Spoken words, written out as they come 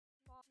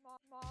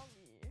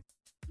Molly.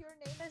 Your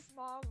name is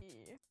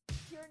Molly.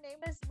 Your name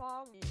is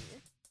Molly.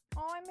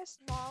 Oh, I miss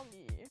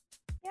Molly.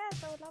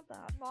 Yes, I would love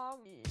that.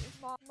 Molly.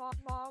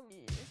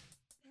 Molly.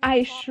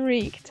 I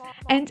shrieked,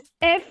 and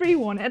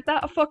everyone at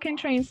that fucking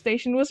train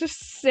station was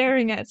just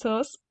staring at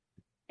us.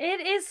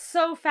 It is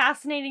so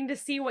fascinating to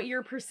see what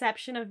your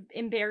perception of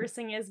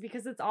embarrassing is,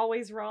 because it's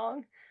always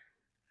wrong.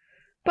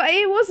 But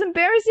it was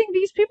embarrassing.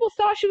 These people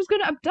thought she was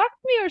gonna abduct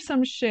me or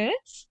some shit.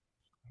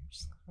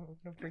 I'm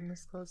gonna bring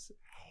this close.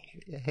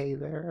 Hey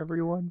there,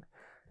 everyone.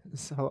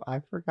 So I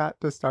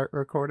forgot to start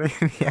recording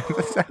the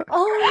episode.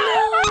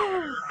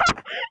 Oh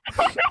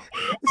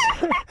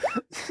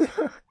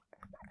no!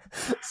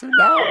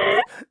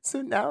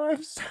 So now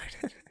I've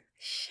started.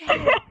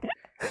 Shit.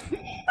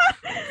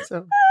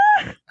 So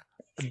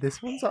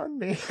this one's on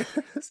me.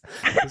 this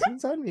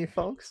one's on me,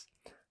 folks.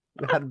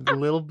 We had a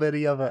little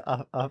bitty of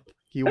a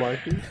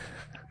up-y-warky.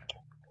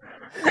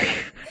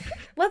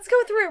 Let's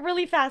go through it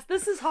really fast.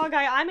 This is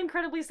Hawkeye. I'm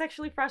incredibly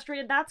sexually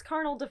frustrated. That's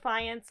Carnal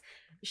Defiance.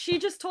 She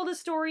just told a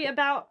story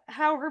about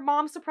how her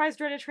mom surprised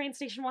her at a train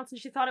station once and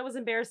she thought it was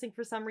embarrassing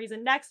for some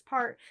reason. Next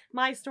part,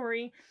 my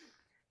story.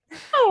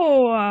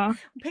 Oh.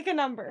 Pick a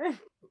number.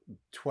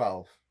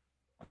 12.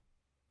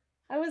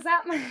 I was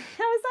at my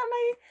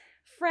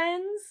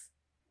friend's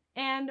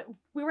and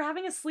we were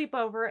having a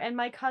sleepover and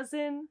my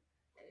cousin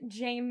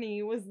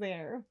Jamie was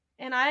there.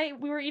 And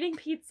we were eating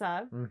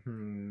pizza,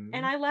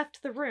 and I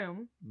left the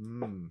room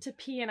to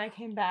pee, and I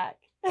came back.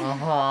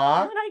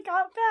 Uh-huh. When I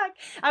got back,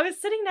 I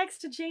was sitting next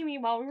to Jamie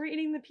while we were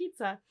eating the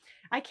pizza.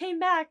 I came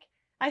back,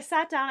 I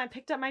sat down, I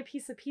picked up my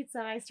piece of pizza,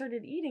 and I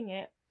started eating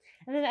it.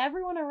 And then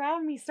everyone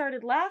around me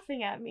started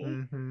laughing at me.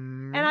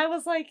 And I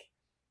was like,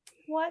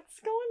 what's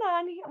going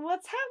on here?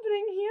 What's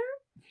happening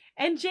here?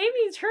 And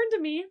Jamie turned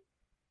to me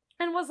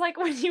and was like,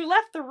 when you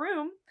left the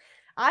room,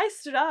 I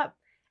stood up.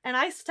 And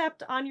I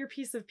stepped on your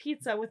piece of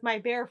pizza with my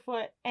bare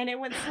foot, and it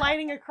went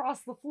sliding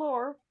across the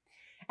floor.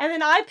 And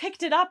then I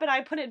picked it up and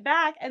I put it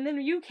back, and then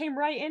you came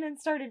right in and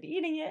started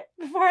eating it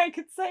before I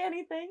could say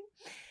anything.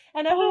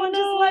 And everyone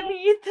just let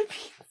me eat the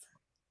pizza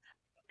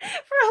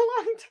for a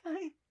long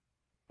time.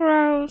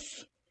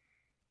 Gross.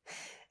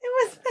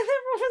 And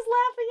everyone was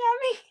laughing at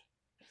me.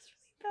 It was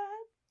really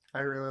bad.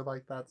 I really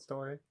like that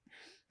story.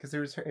 Because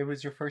it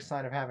was your first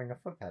sign of having a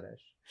foot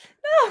fetish.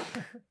 No!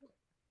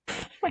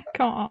 Oh my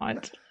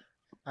god.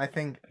 I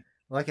think,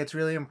 it's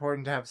really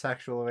important to have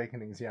sexual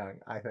awakenings young,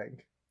 I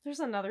think.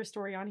 There's another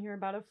story on here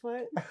about a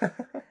foot.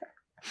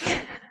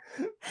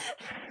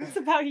 It's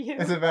about you.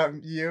 It's about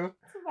you?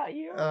 It's about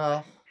you.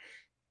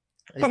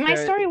 But my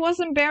story was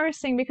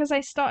embarrassing because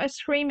I started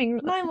screaming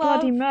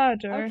bloody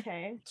murder.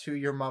 Okay. To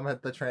your mum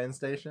at the train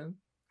station?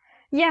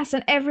 Yes,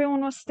 and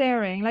everyone was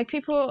staring. Like,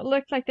 people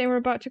looked like they were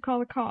about to call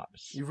the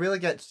cops. You really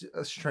get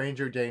a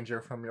stranger danger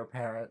from your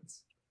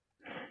parents.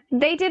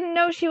 They didn't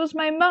know she was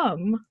my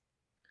mum.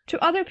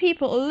 To other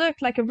people, it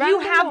looked like a random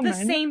woman. You have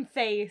the same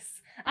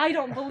face. I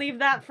don't believe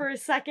that for a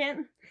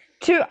second.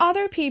 To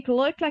other people,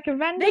 it looked like a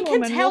random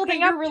woman. They can tell that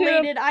you're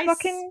related.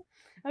 Fucking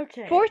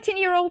okay.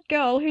 14-year-old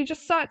girl who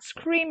just started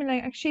screaming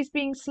like she's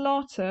being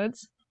slaughtered.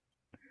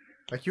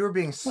 Like you were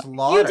being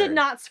slaughtered. You did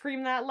not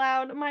scream that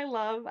loud, my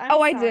love. I'm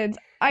sorry. I did.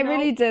 I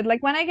really did.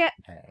 Like when I get...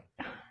 Hey.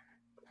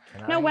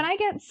 When I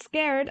get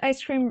scared, I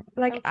scream.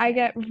 Like okay. I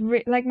get...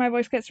 like my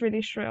voice gets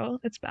really shrill.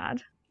 It's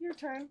bad. Your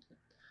turn.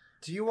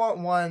 Do you want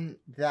one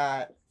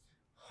that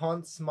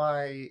haunts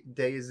my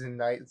days and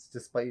nights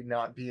despite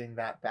not being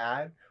that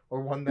bad? Or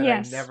one that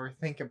I never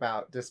think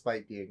about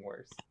despite being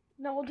worse?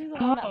 No, we'll do the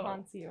one that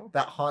haunts you.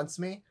 That haunts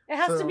me? It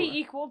has to be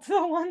equal to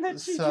the one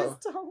that you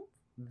just told.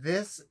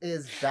 This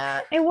is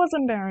that... It was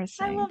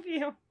embarrassing. I love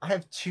you. I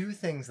have two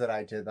things that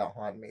I did that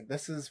haunt me.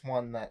 This is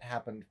one that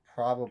happened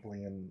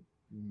probably in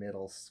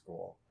middle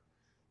school.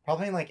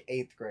 Probably in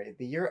 8th grade.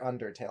 The year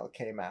Undertale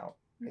came out.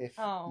 If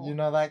you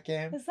know that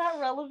game. Is that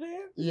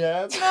relevant?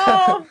 Yeah.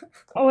 No.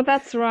 Oh,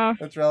 that's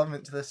rough. It's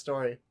relevant to this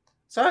story.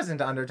 So I was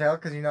into Undertale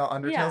because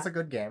Undertale's a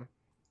good game.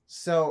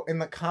 So in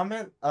the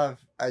comment of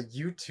a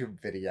YouTube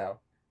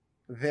video,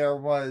 there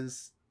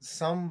was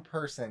some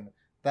person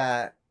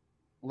that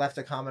left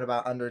a comment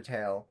about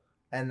Undertale,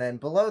 and then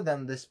below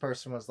them this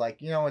person was like,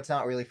 it's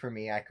not really for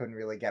me. I couldn't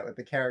really get with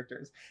the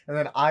characters. And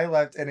then I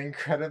left an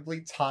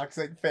incredibly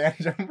toxic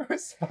fandom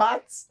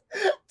response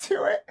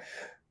to it.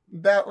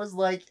 That was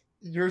like,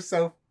 you're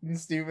so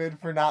stupid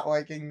for not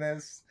liking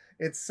this.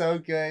 It's so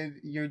good.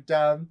 You're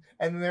dumb.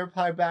 And then the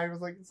reply back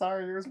was like,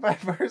 sorry, it was my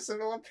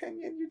personal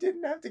opinion. You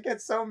didn't have to get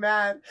so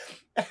mad.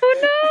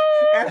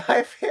 Oh, no! And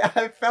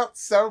I felt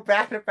so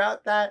bad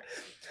about that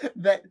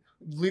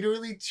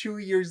literally 2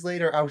 years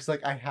later, I was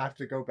like, I have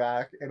to go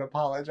back and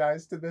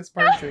apologize to this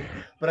person.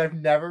 But I've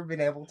never been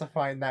able to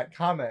find that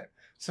comment.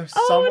 So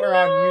somewhere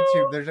on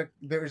YouTube,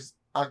 there's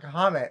a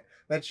comment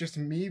that's just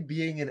me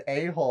being an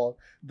a-hole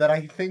that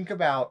I think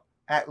about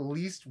at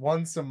least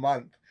once a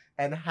month,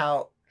 and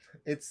how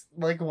it's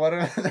like one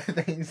of the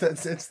things that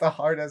sits the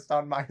hardest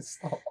on my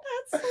soul.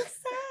 That's so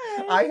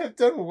sad. I have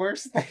done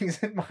worse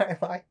things in my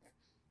life.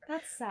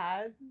 That's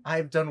sad.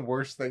 I've done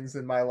worse things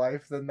in my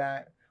life than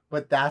that.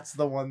 but that's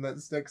the one that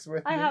sticks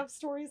with me. I have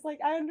stories like,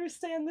 I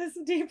understand this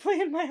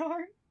deeply in my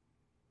heart.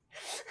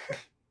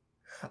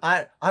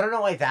 I don't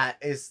know why that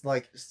is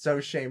like so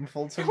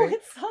shameful to me.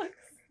 It sucks.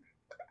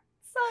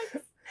 It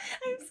sucks.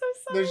 I'm so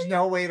sorry. There's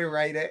no way to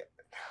write it.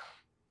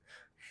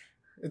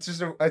 It's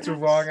just it's a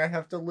wrong I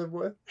have to live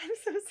with. I'm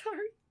so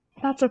sorry.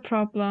 That's a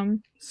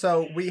problem.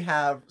 So we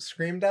have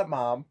screamed at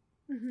mom,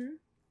 Mm-hmm.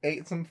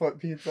 ate some foot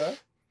pizza,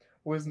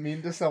 was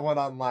mean to someone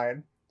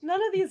online. None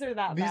of these are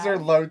that These bad. are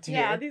low tier.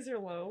 Yeah, these are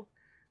low.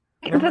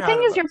 Remember The how thing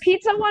it is, your was?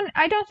 pizza one,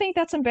 I don't think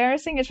that's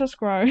embarrassing. It's just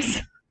gross.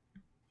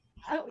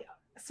 Oh,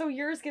 so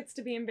yours gets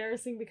to be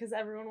embarrassing because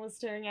everyone was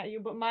staring at you,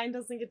 but mine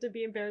doesn't get to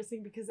be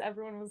embarrassing because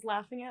everyone was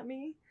laughing at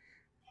me.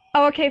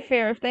 Oh, okay,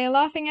 fair. If they're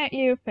laughing at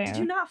you, fair. Did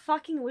you not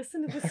fucking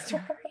listen to the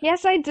story?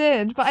 Yes, I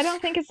did, but I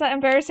don't think it's that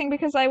embarrassing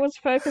because I was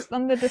focused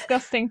on the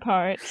disgusting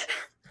part.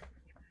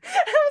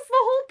 That was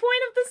the whole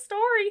point of the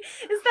story,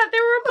 is that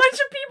there were a bunch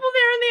of people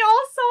there and they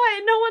all saw it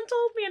and no one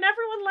told me and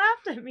everyone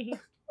laughed at me.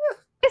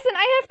 Listen,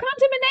 I have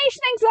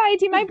contamination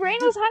anxiety. My brain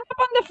was hung up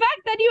on the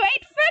fact that you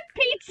ate foot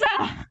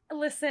pizza.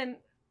 Listen,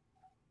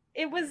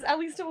 at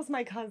least it was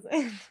my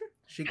cousin.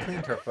 She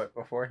cleaned her foot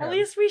beforehand. At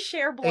least we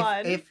share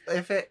blood.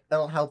 If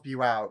it'll help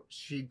you out,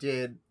 she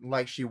did,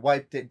 like, she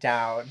wiped it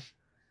down.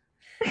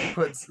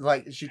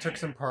 She took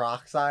some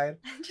peroxide.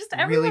 Just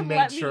everyone really made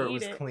let sure me it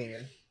was eat clean.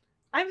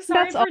 I'm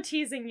sorry That's for all-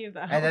 teasing you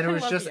though. And then I it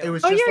was love just you. it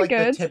was Oh, just you're like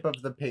good. the tip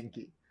of the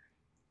pinky.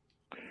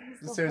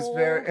 The So it's whole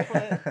very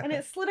foot. And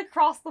it slid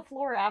across the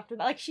floor after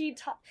that. Like she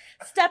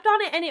stepped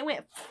on it and it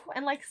went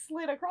and like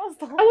slid across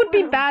the whole That would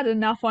be room. bad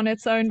enough on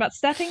its own, but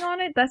stepping on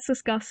it, that's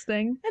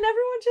disgusting. And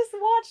everyone just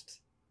watched.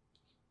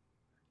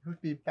 It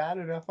would be bad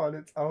enough on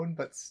its own,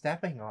 but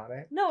stepping on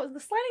it. No, the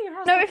sliding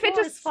across No, the if it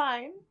floor is just-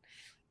 fine.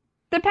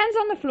 Depends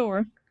on the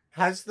floor.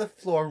 Has the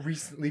floor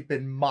recently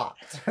been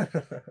mopped?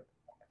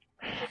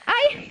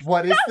 I...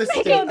 What is the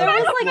Stop state No, of there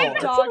was the like floor?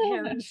 a dog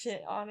hair and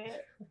shit on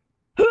it.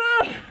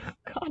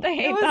 God, I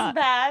hate It was that.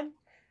 bad.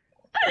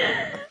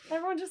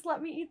 Everyone just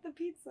let me eat the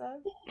pizza.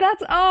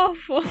 That's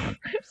awful. I'm sorry.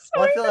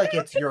 Well, I feel like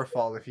it's your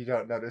fault if you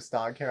don't notice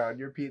dog hair on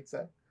your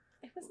pizza.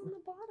 It was on the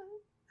bottom.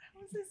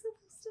 How was I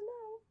supposed to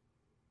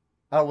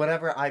know? Oh,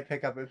 whenever I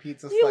pick up a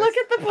pizza You slice, look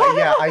at the bottom.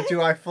 yeah, I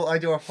do. I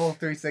do a full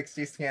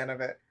 360 scan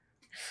of it.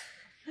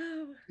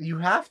 You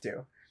have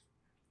to.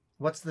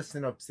 What's the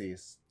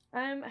synopsis?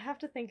 I have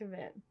to think of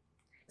it.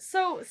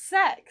 So,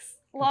 sex.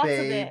 Lots of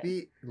it.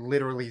 Baby,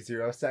 literally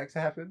zero sex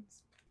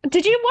happens.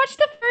 Did you watch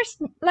the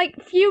first,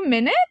 few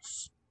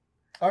minutes?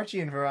 Archie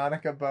and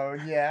Veronica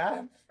bone,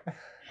 yeah.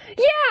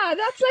 Yeah,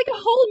 that's like a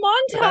whole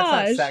montage.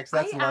 That's not sex,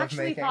 that's I love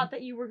actually making. thought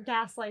that you were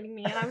gaslighting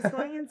me and I was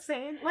going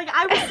insane. Like,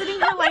 I was sitting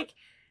here like,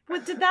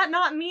 what did that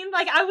not mean?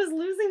 Like, I was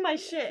losing my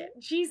shit.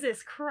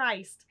 Jesus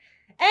Christ.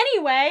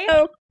 Anyway.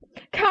 Oh,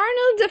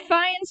 carnal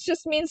defiance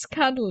just means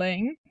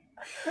cuddling.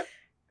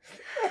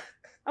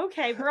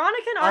 Okay,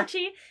 Veronica and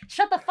Archie,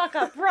 shut the fuck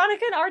up.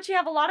 Veronica and Archie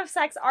have a lot of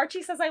sex.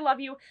 Archie says I love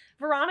you.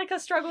 Veronica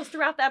struggles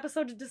throughout the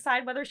episode to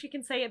decide whether she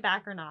can say it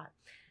back or not.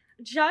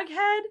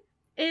 Jughead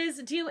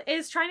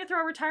is trying to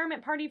throw a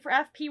retirement party for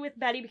FP with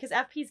Betty because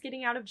FP's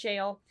getting out of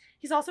jail.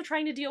 He's also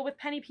trying to deal with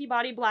Penny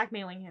Peabody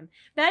blackmailing him.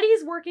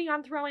 Betty's working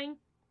on throwing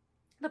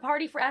the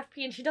party for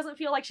FP and she doesn't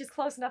feel like she's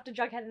close enough to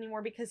Jughead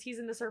anymore because he's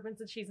in the Serpents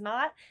and she's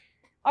not.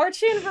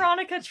 Archie and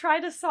Veronica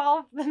try to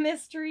solve the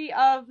mystery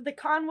of the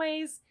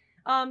Conways,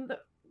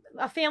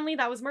 a family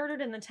that was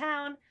murdered in the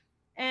town,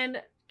 and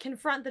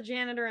confront the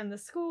janitor in the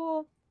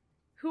school.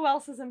 Who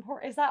else is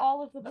important? Is that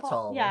all of the That's plot?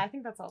 all of Yeah, them. I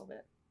think that's all of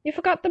it. You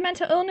forgot the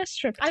mental illness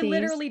striptease. I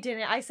literally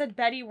didn't. I said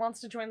Betty wants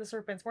to join the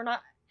Serpents. We're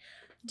not...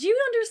 Do you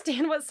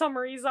understand what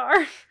summaries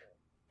are?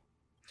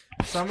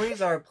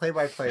 Summaries are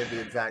play-by-play of the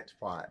exact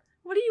plot.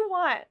 What do you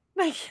want?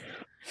 Like...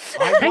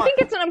 I think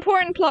it's an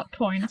important plot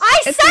point. I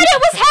said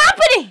it was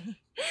happening!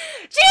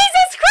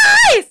 Jesus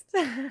Christ!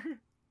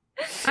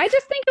 I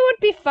just think it would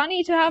be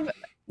funny to have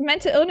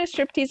mental illness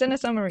striptease in a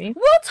summary.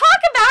 We'll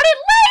talk about it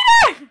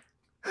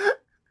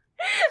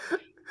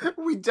later!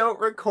 We don't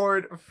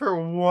record for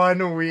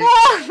 1 week.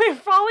 Oh, we're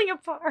falling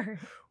apart.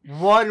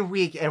 1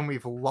 week and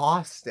we've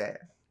lost it.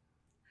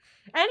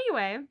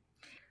 Anyway,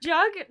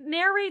 Jug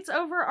narrates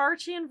over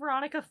Archie and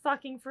Veronica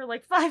fucking for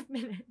like 5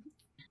 minutes.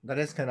 That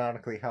is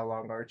canonically how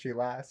long Archie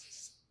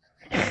lasts.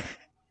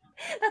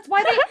 That's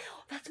why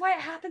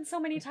it happens so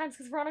many times,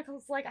 because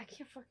Veronica's like, I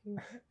can't fucking...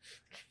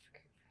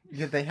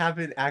 Yeah, they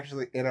happen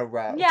actually in a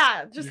row.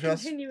 Yeah, just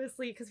Just-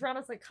 continuously, because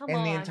Veronica's like, come In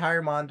on. the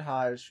entire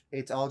montage,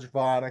 it's all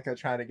Veronica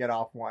trying to get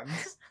off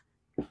once.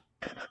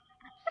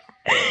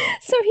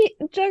 So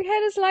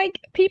Jughead is like,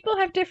 people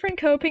have different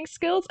coping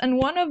skills, and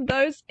one of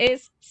those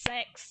is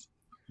sex.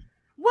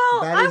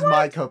 Well, That is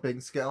my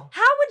coping skill.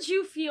 How would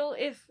you feel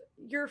if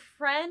your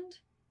friend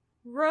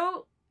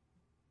wrote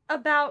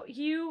about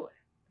you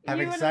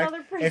Having and sex?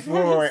 another person If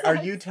having wait, are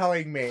sex? you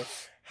telling me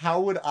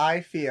how would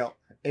I feel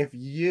if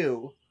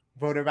you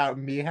wrote about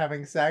me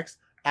having sex?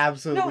 No,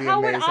 Absolutely how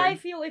amazing. would I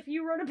feel if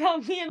you wrote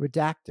about me and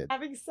Redacted.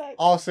 having sex?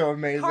 Also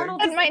amazing. Carnal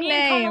That's my me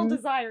and Carnal name.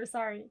 Desire,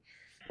 sorry.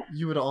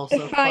 You would also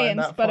find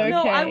Defiance, that but funny.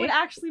 okay. No, I would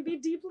actually be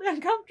deeply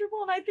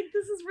uncomfortable, and I think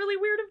this is really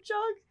weird of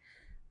Jug.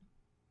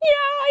 Yeah,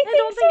 I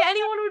don't think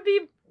anyone would be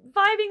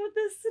vibing with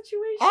this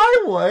situation.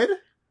 I would.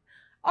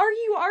 Are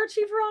you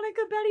Archie,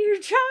 Veronica, Betty,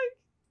 or Jug?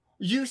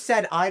 You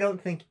said I don't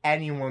think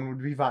anyone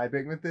would be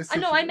vibing with this I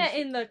situation. know, I meant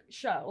in the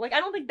show. Like, I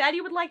don't think Betty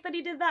would like that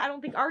he did that. I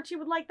don't think Archie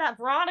would like that.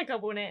 Veronica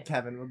wouldn't.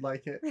 Kevin would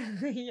like it.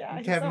 Yeah,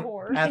 he's Kevin, a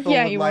whore. Ethel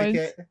Yeah, would he like would.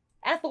 it.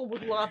 Ethel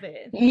would love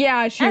it.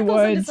 Yeah, she Ethel's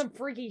would. into some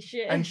freaky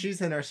shit. And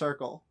she's in her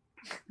circle.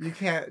 You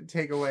can't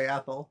take away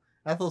Ethel.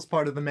 Ethel's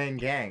part of the main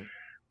gang.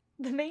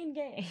 The main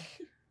gang.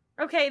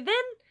 Okay, then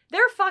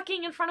they're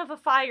fucking in front of a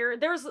fire.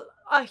 There's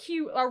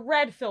a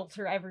red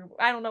filter everywhere.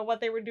 I don't know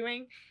what they were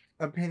doing.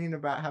 Opinion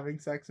about having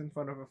sex in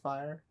front of a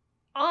fire?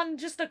 On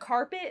just a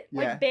carpet? Yeah.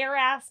 Like bare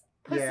ass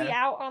pussy Yeah.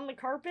 out on the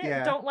carpet?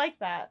 Yeah. Don't like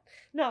that.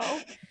 No.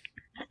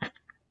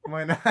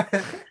 Why not?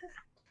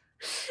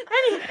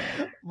 Any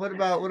What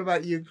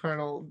about you,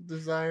 Colonel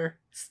Desire?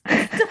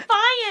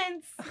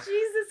 Defiance!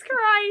 Jesus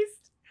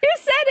Christ! You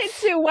said it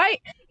too. Why?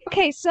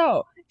 Okay,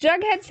 so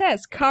Jughead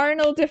says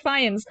Carnal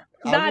Defiance.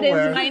 I'm That is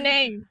aware. my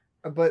name.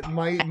 But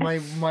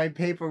my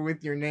paper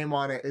with your name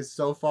on it is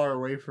so far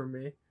away from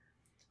me.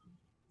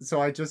 So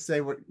I just say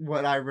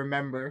what I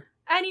remember.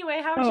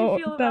 Anyway, how would Oh,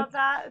 you feel about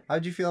that?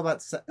 How'd you feel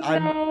about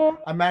No.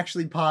 I'm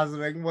actually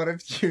positing. What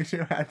if you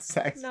two had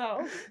sex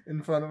No.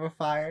 in front of a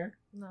fire?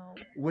 No.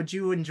 Would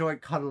you enjoy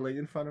cuddling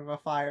in front of a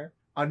fire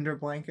under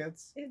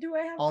blankets? Do I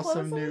have Also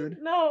clothes on? nude.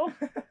 No.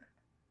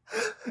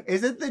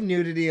 Is it the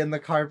nudity in the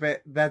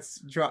carpet that's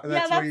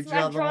where you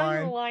draw I'm the drawing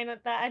line? the line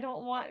at that. I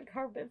don't want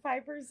carpet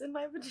fibers in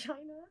my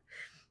vagina.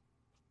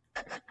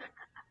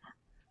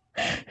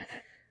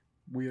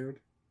 Weird.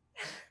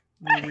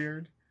 You're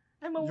weird.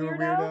 I'm a You're a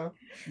weirdo. weirdo.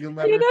 You'll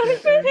never You don't fit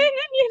fit in. in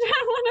and you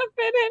don't want to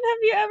fit in. Have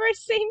you ever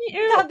seen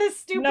you? Got this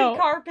stupid No.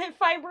 carpet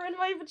fiber in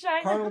my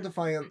vagina. Carnal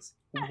Defiance,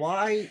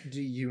 why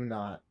do you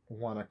not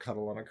want to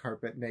cuddle on a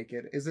carpet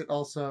naked? Is it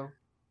also...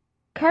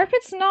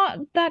 Carpet's not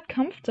that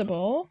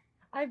comfortable.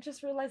 I've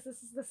just realized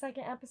this is the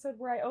second episode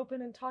where I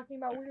open and talking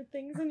about weird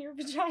things in your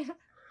vagina.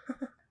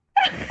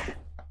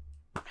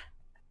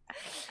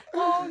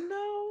 Oh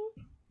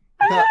no.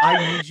 that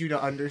I need you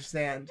to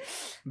understand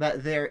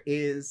that there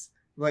is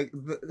like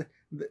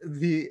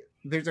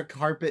there's a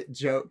carpet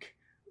joke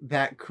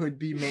that could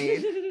be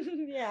made,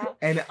 Yeah.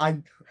 and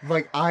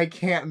I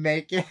can't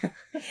make it.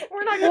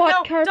 We're not gonna What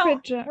no, carpet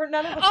don't. joke? We're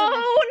none of us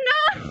Oh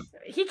no!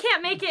 He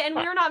can't make it and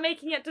we're not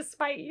making it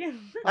despite you.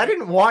 I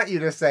didn't want you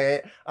to say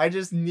it. I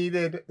just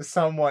needed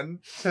someone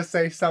to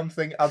say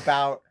something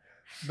about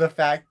the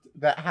fact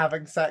that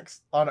having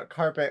sex on a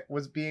carpet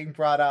was being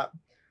brought up,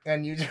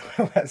 and you two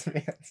were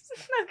lesbians.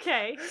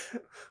 Okay.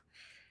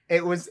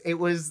 It was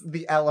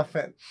the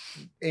elephant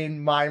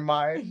in my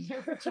mind.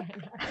 Your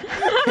vagina.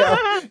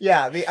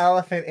 Yeah, the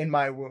elephant in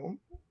my womb.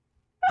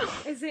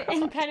 Is it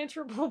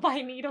impenetrable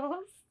by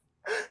needles?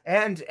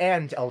 And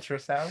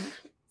ultrasound.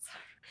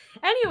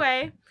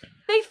 Anyway,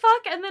 they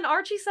fuck and then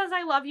Archie says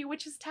I love you,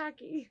 which is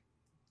tacky.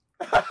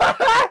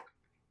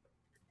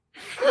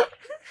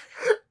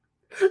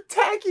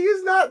 Tacky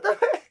is not the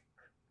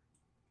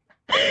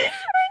An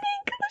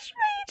English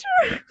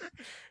major.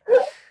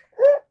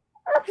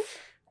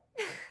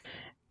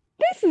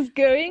 This is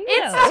going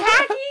It's well.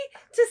 tacky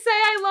to say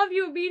I love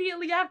you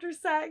immediately after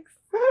sex.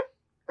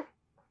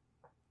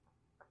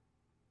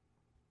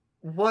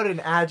 What an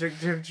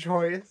adjective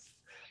choice.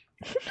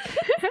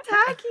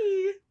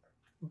 Tacky.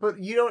 But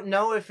you don't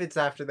know if it's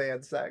after they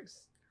had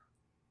sex.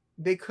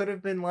 They could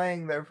have been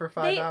laying there for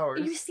 5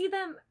 hours. You see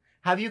them,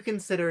 Have you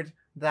considered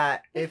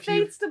that it if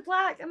you... fades to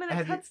black and then it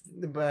Have cuts.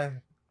 but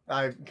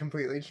I'm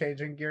completely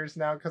changing gears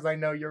now because I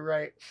know you're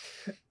right.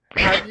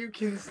 Have you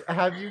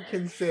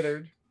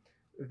considered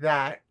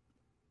that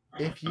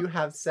if you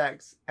have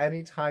sex,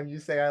 anytime you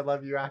say I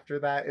love you after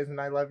that isn't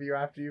I love you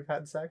after you've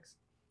had sex?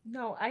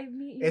 No, I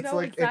mean, you It's know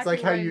like exactly it's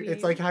like how what I you mean.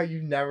 it's like how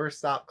you never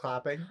stop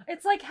clapping.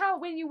 It's like how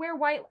when you wear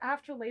white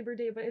after Labor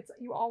Day, but it's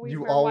you always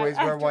You wear always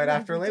white wear after white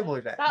after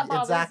Labor Day. That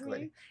bothers Exactly.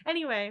 me.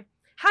 Anyway,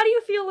 how do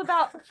you feel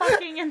about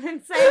fucking and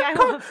then saying I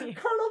love you?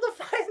 Colonel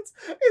Defiance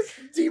is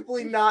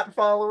deeply not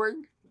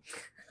following.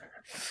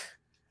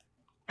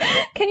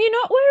 Can you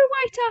not wear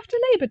white after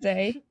Labor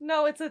Day?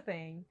 No, it's a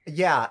thing.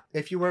 Yeah,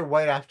 if you wear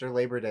white after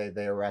Labor Day,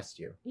 they arrest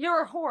you.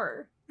 You're a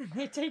whore.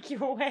 They take you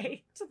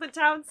away to the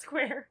town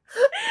square.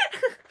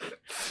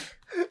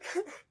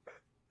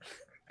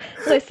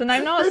 Listen,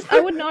 I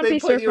would not They be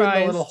put you in the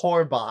surprised. little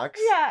whore box.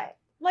 Yeah,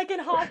 like in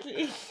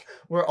hockey.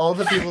 Where all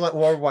the people that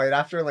wore white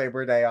after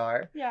Labor Day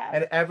are. Yeah.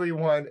 And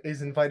everyone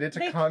is invited to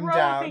They come throw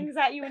down. things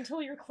at you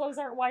until your clothes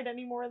aren't white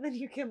anymore, and then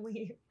you can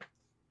leave.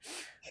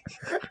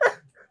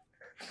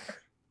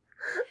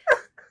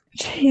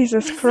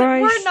 Jesus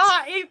Christ. We're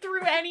not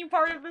through any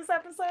part of this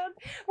episode.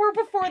 We're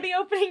before the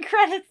opening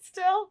credits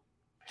still.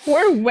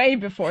 We're way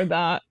before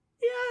that.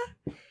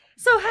 Yeah.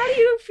 So how do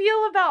you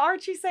feel about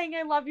Archie saying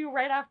I love you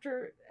right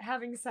after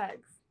having sex?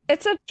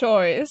 It's a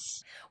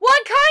choice.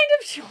 What kind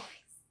of choice?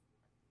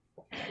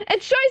 A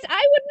choice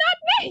I would not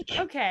make.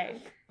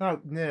 Okay.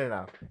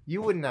 No.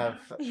 You wouldn't have.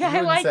 Yeah, you wouldn't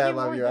I like say I you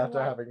love more you than after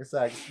what? having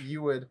sex.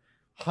 You would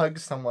hug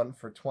someone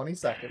for 20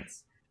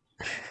 seconds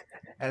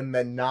and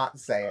then not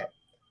say it.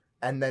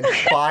 And then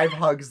 5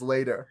 hugs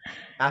later,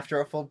 after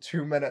a full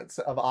 2 minutes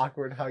of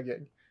awkward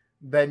hugging,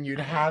 then you'd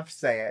have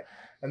say it.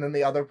 And then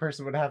the other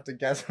person would have to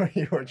guess what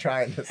you were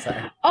trying to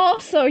say.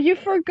 Also, you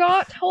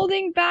forgot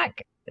holding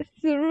back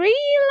 3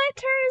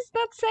 letters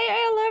that say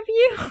I love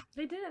you.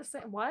 They didn't say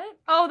what?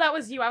 Oh, that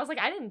was you. I was like,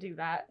 I didn't do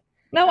that.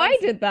 No, That I was-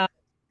 did that.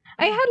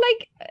 I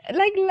had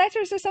like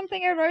letters or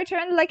something I wrote her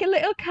and like a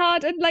little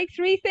card and like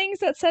 3 things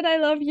that said I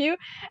love you.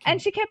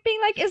 And she kept being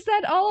like, is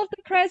that all of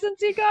the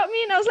presents you got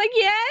me? And I was like,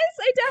 yes,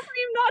 I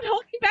definitely am not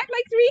holding back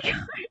like 3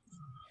 cards.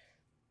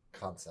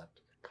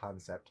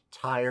 Concept.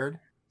 Tired,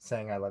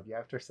 saying I love you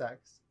after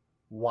sex.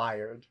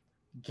 Wired,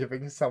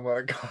 giving someone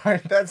a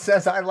card that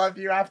says I love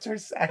you after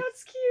sex.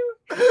 That's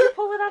cute. Did you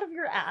pull it out of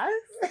your ass?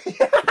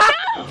 You're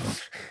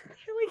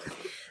like,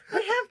 I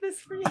have this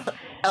for you.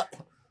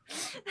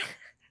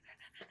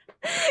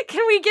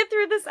 Can we get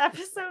through this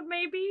episode,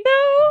 maybe?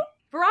 No.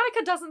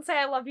 Veronica doesn't say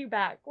I love you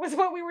back, was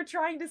what we were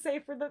trying to say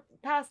for the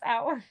past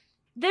hour.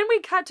 Then we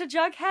cut to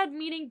Jughead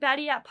meeting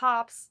Betty at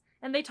Pop's,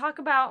 and they talk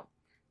about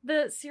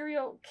the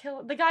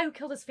the guy who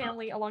killed his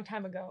family a long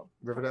time ago.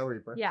 Riverdale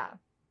Reaper. Yeah.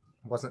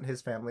 Wasn't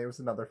his family, it was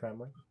another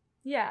family.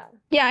 Yeah.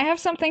 Yeah, I have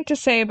something to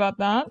say about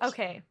that.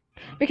 Okay.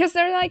 Because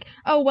they're like,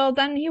 oh, well,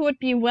 then he would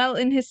be well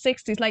in his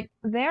 60s. Like,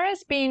 there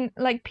has been,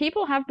 like,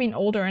 people have been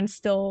older and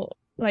still,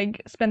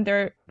 like, spend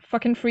their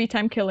fucking free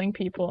time killing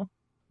people.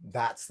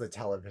 That's the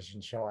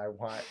television show I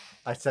want.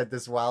 I said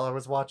this while I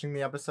was watching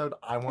the episode.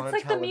 I want It's a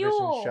like The television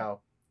Mule. show.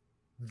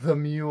 The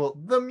Mule.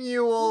 The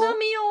Mule. The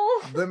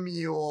mule. The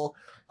Mule.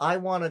 I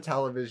want a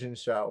television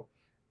show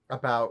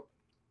about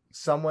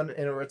someone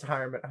in a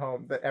retirement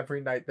home that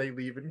every night they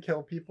leave and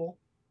kill people.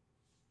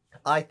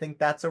 I think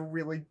that's a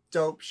really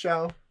dope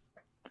show.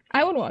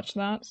 I would watch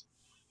that.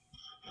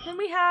 Then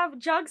we have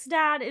Jug's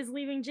dad is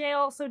leaving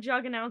jail, so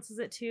Jug announces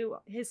it to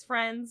his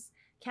friends.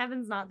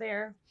 Kevin's not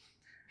there.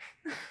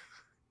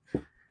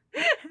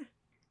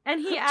 And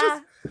he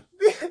asks...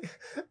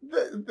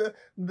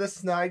 The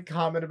snide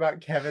comment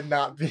about Kevin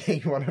not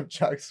being one of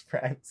Chuck's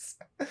friends.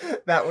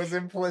 That was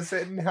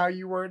implicit in how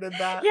you worded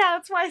that. Yeah,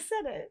 that's why I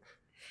said it.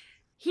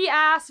 He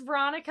asks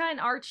Veronica and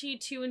Archie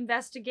to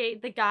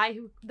investigate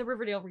the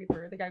Riverdale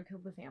Reaper, the guy who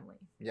killed the family.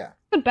 Yeah.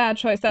 It's a bad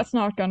choice. That's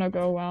not gonna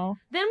go well.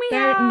 Then we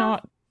They're have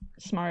not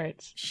smart.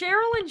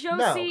 Cheryl and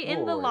Josie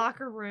in the wait.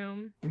 locker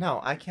room. No,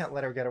 I can't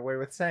let her get away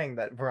with saying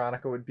that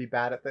Veronica would be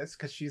bad at this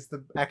because she's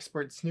the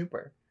expert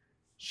snooper.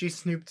 She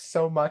snooped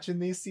so much in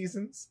these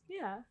seasons.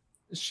 Yeah.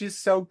 She's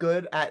so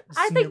good at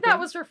I snooping. think that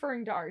was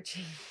referring to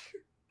Archie.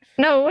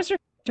 No, it was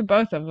to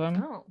both of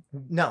them. Oh.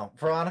 No,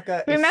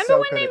 Veronica is Remember so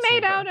when good they at made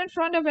snooping. out in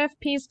front of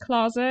FP's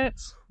closet?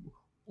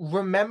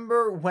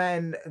 Remember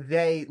when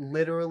they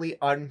literally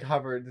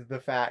uncovered the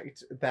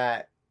fact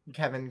that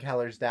Kevin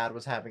Keller's dad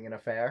was having an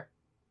affair?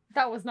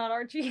 That was not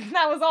Archie.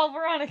 That was all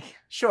Veronica.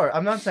 Sure,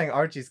 I'm not saying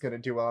Archie's gonna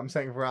do well. I'm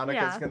saying Veronica's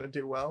Yeah. gonna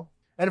do well.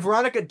 And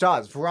Veronica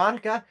does.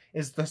 Veronica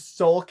is the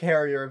sole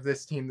carrier of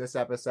this team this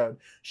episode.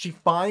 She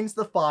finds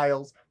the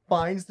files,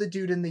 finds the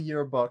dude in the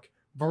yearbook.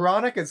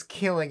 Veronica's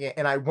killing it,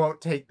 and I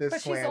won't take this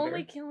But slander. she's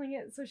only killing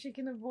it so she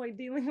can avoid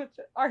dealing with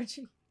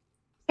Archie.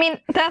 I mean,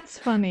 that's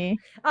funny.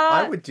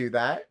 I would do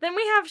that. Then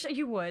we have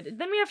you would.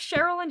 Then we have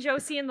Cheryl and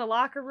Josie in the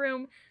locker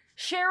room.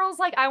 Cheryl's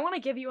like, "I want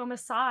to give you a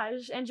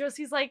massage," and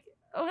Josie's like,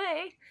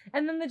 "Okay."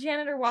 And then the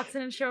janitor walks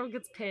in, and Cheryl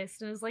gets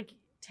pissed and is like,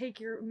 "Take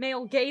your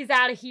male gaze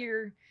out of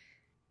here."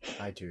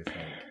 I do think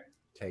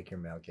take your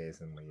male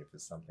gaze and leave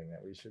is something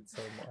that we should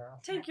say more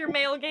often. Take your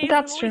male gaze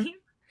That's and true. leave.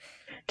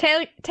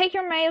 Take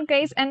your male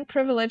gaze and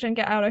privilege and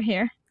get out of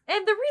here.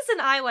 And the reason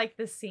I like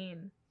this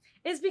scene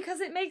is because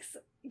it makes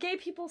gay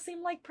people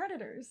seem like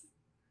predators.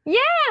 Yeah,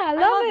 I love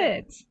love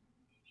it.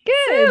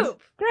 Good.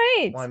 Soup.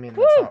 Great. Well, I mean,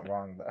 Woo. that's not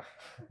wrong, though.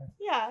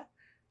 Yeah.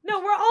 No,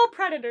 we're all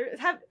predators.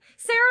 Sarah,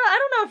 I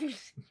don't know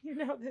if you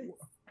know this.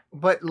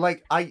 But,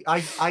 like,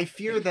 I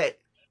fear that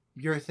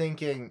you're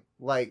thinking,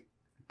 like,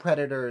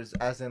 predators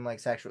as in, like,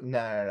 sexual...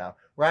 No.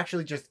 We're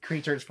actually just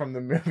creatures from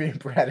the movie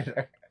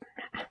Predator.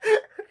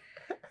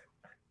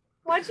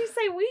 Why'd you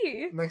say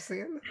we? Next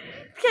scene?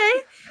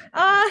 Okay.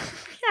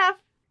 Yeah.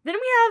 Then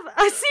we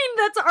have a scene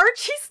that's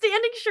Archie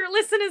standing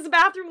shirtless in his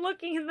bathroom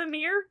looking in the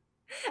mirror.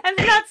 And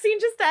then that scene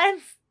just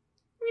ends.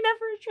 We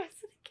never address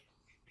it again.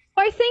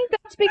 I think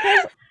that's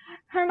because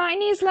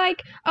Hermione's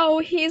like, oh,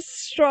 he's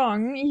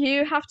strong.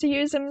 You have to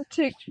use him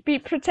to be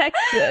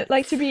protected,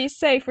 like to be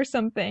safe or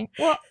something.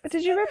 What?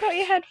 Did you rip out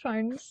your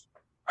headphones?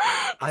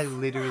 I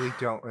literally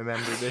don't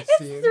remember this It's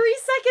scene. 3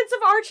 seconds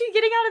of Archie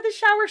getting out of the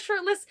shower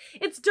shirtless.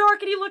 It's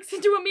dark and he looks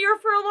into a mirror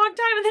for a long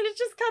time and then it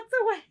just cuts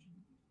away.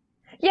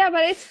 Yeah,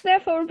 but it's there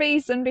for a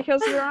reason,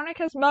 because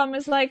Veronica's mom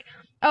is like,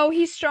 oh,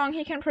 he's strong,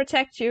 he can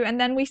protect you. And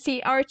then we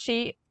see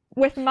Archie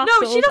with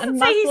muscles. No, she doesn't and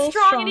say he's muscles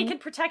strong and he can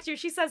protect you.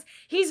 She says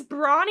he's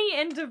brawny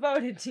and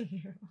devoted to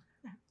you.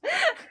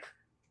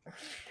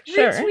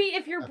 Sure. Retweet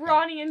if you're Okay.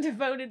 brawny and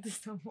devoted to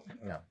someone.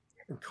 No.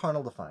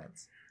 Carnal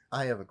Defiance.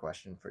 I have a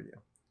question for you.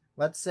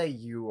 Let's say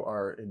you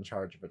are in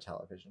charge of a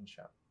television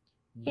show.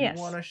 You Yes.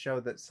 want to show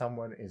that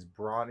someone is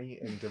brawny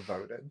and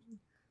devoted.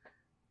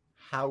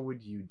 How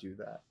would you do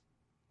that?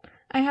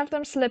 I have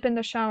them slip in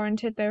the shower and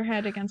hit their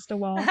head against the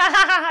wall.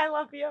 I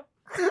love you.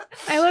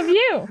 I love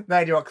you. Then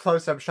I do a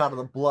close-up shot of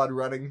the blood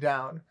running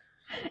down.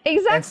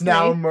 Exactly. It's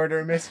now a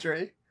murder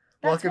mystery.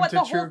 That's Welcome what to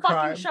the True whole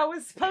Crime. fucking show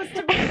is supposed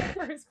to be in the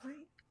first place.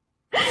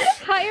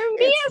 Hire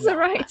me It's as a not.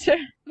 writer.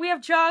 We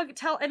have Jug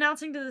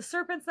announcing to the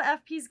serpents the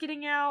FP's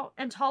getting out,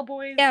 and Tall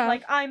Boy's Yeah.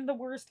 like, I'm the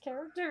worst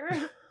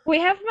character. We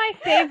have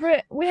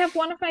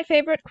one of my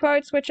favorite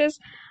quotes, which is,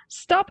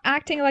 "Stop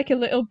acting like a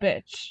little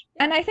bitch."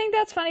 And I think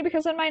that's funny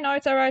because in my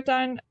notes I wrote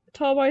down,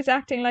 "Tallboy's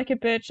acting like a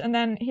bitch," and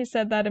then he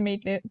said that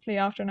immediately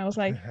after, and I was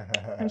like,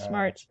 I'm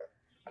smart.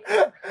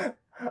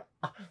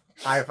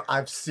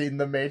 I've seen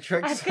The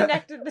Matrix. I've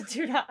connected the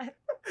two dots.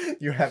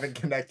 You haven't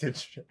connected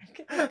shit.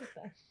 I've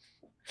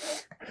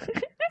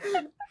connected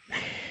them.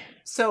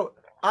 So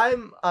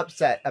I'm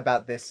upset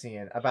about this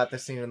scene, about the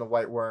scene in the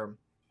White Worm,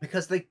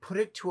 because they put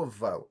it to a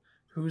vote.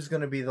 Who's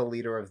going to be the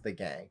leader of the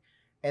gang?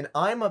 And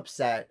I'm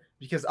upset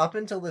because up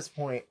until this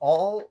point,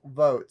 all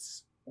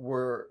votes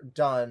were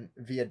done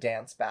via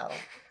dance battle.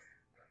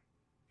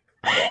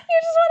 You just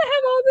want to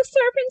have all the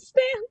serpents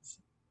dance.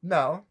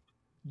 No,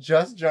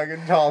 just Jug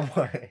and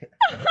Tallboy.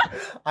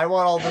 I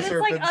want all the And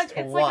serpents to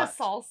it's watch. like a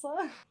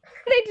salsa.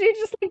 They do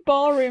just like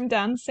ballroom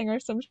dancing or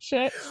some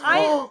shit.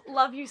 I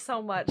love you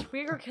so much.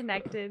 We are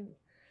connected.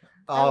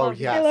 Oh love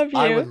you. yes, I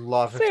love you. would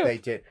love if Soup. they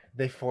did.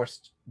 They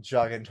forced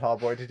Jug and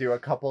Tallboy to do a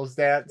couples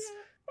dance.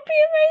 It'd be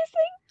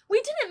amazing.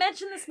 We didn't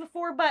mention this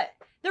before, but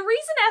the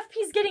reason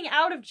FP's getting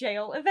out of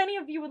jail, if any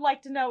of you would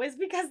like to know, is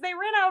because they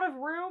ran out of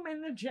room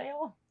in the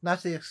jail.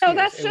 Not the excuse.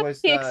 that's it just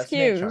was the Snake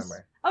excuse.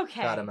 Charmer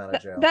Okay. got him out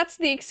of jail. That's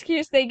the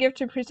excuse they give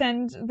to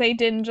pretend they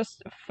didn't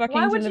just Why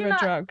fucking would you deliver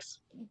not- drugs.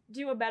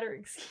 Do a better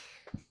excuse.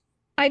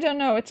 I don't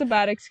know, it's a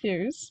bad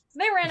excuse.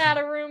 They ran out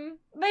of room.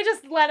 They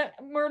just let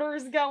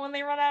murderers go when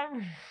they run out of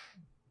room.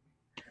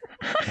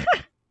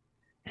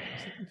 Was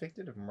he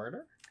convicted of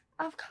murder?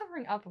 Of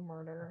covering up a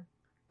murder.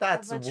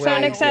 That's Of a way So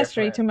an Way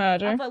accessory different. to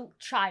murder. Of a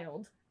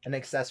child. An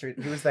accessory.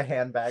 He was the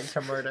handbag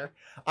to murder.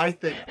 I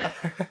think.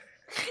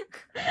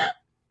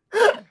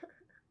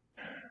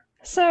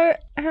 So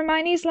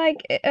Hermione's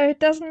like, it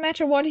doesn't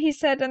matter what he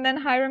said, and then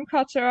Hiram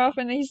cuts her off,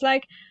 and he's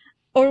like,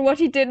 or what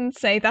he didn't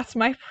say, that's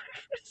my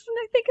preference, and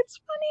I think it's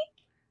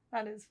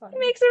funny. That is funny. He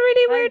makes a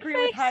really I weird agree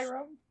face. with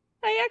Hiram.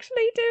 I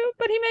actually do,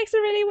 but he makes a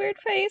really weird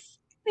face.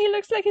 He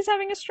looks like he's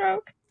having a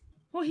stroke.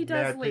 Well, he May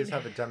I does please leave.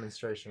 have a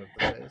demonstration of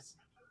the face?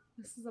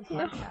 This is a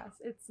podcast.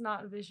 It's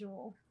not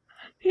visual.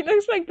 He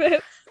looks like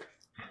this.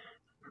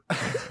 But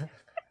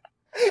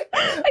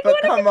one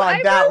of come his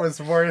on, that eyebrows-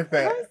 was worth it.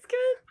 That was good.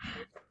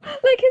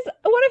 Like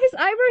one of his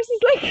eyebrows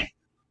is like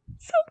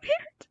so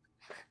weird.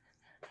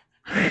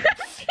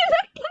 He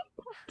looked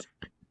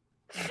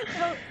like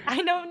No,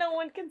 I know no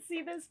one can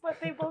see this, but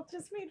they both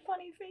just made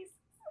funny faces.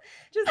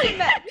 Just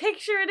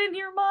picture it in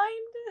your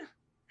mind.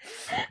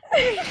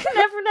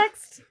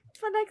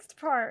 For next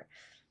part.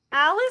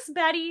 Alice,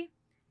 Betty,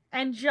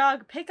 and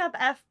Jug pick up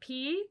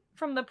FP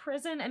from the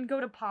prison and go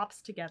to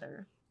Pops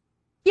together.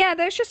 Yeah,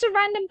 there's just a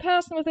random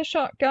person with a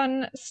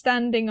shotgun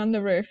standing on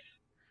the roof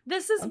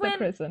This is of the when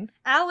prison.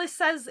 Alice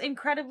says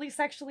incredibly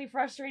sexually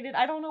frustrated.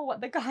 I don't know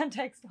what the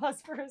context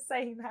was for her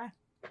saying that.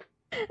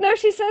 No,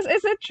 she says,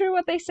 is it true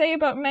what they say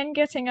about men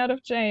getting out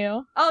of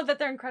jail? Oh, that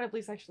they're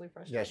incredibly sexually Yeah,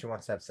 frustrated. she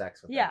wants to have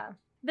sex with him. Yeah.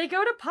 They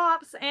go to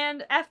Pops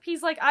and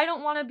FP's like, I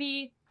don't want to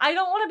be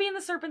in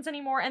the Serpents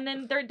anymore, and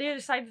then they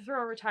decide to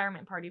throw a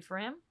retirement party for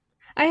him.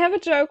 I have a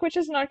joke, which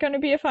is not going to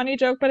be a funny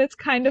joke, but it's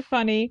kind of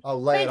funny. Oh,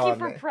 lay Thank it you on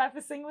for me.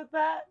 prefacing with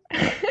that.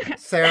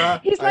 Sarah,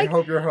 He's I like,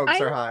 hope your hopes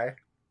I- are high.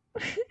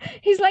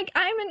 He's like,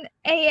 I'm an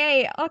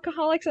AA,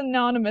 Alcoholics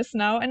Anonymous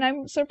now, and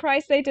I'm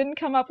surprised they didn't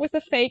come up with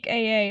a fake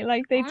AA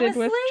like they did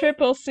with Honestly?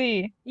 Triple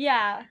C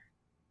Yeah.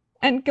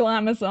 and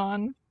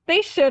Glamazon.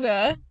 They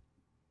shoulda.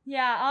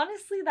 Yeah,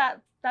 honestly,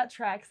 that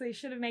tracks. They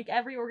should have made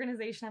every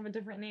organization have a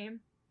different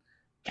name.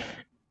 What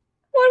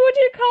would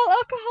you call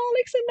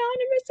Alcoholics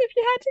Anonymous if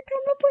you had to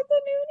come up with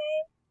a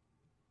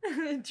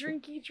new name?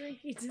 Drinky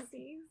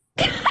disease.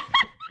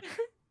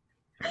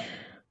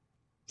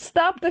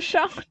 Stop the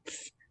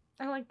shots.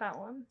 I like that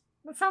one.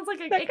 That sounds like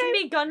That it can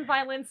be gun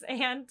violence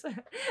and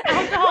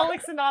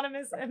Alcoholics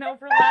Anonymous and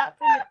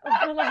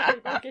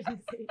overlapping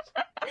organization.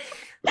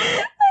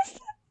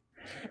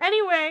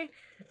 Anyway,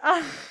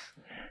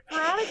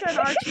 Veronica and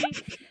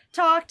Archie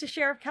talked to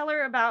Sheriff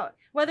Keller about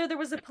whether there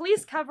was a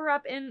police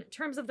cover-up in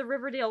terms of the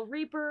Riverdale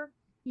Reaper.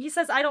 He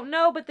says, I don't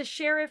know, but the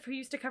sheriff who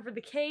used to cover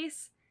the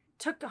case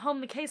took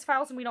home the case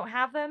files and we don't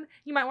have them.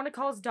 You might want to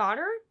call his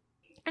daughter.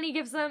 And he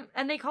gives them,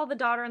 and they call the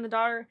daughter, and the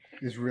daughter...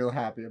 He's real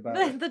happy about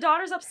it. The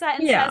daughter's upset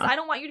and Yeah. says, I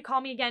don't want you to call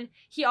me again.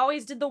 He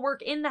always did the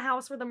work in the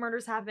house where the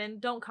murders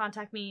happened. Don't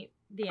contact me.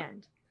 The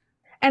end.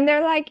 And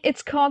they're like,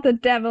 it's called the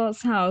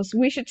Devil's House.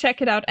 We should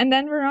check it out. And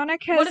then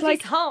Veronica's What if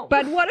like, he's home?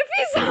 but what if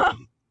he's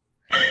home?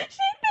 She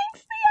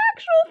thinks the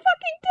actual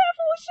fucking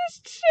devil is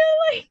just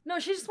chilling. No,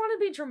 she just wanted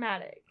to be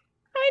dramatic.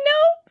 I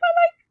know, but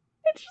like,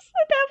 It's just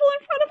the devil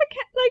in front of a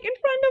cat, like in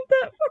front of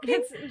the fucking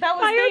It's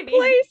Bella's baby.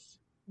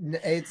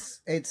 fireplace.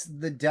 It's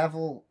the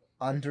devil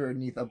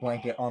underneath a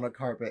blanket on a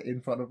carpet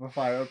in front of a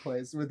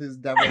fireplace with his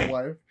devil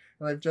wife.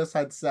 And they've just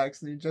had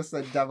sex, and he just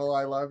said, "Devil,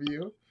 I love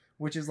you,"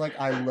 which is like,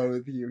 "I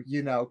loathe you,"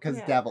 because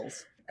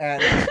devils.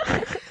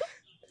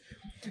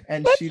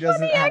 And That's she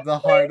doesn't funny, have the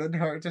actually. heart in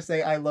her to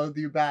say, "I loathe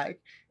you" back.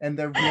 And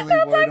they're really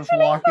That's worried of actually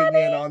walking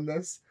funny. in on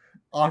this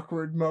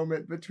awkward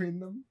moment between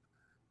them.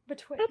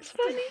 Betwixt. That's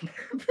funny.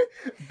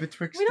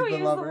 Betwixt We don't the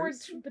use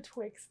lovers. the word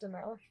betwixt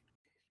enough.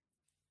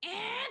 Ad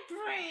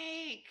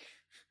break.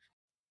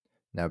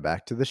 Now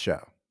back to the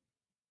show.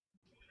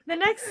 The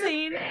next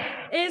scene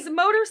is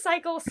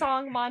motorcycle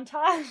song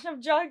montage of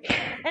Jug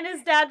and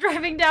his dad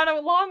driving down a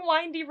long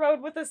windy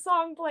road with a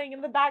song playing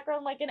in the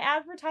background like an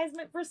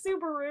advertisement for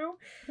Subaru.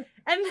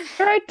 And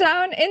Wrote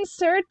down,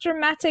 insert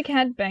dramatic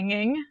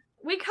headbanging.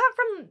 we cut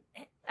from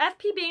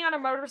FP being on a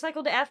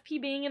motorcycle to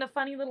FP being in a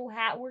funny little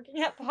hat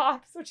working at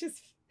Pops, which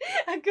is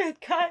a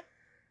good cut.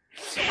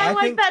 I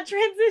like think- that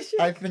transition.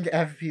 I think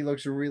FP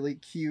looks really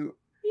cute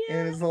in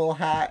Yeah. his little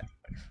hat.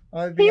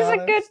 I'll be He's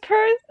honest. a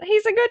good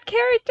he's a good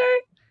character.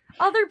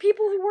 Other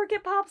people who work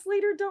at Pops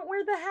later don't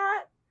wear the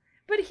hat,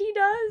 but he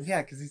does.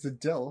 Yeah, because he's a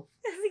dilf.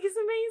 I think he's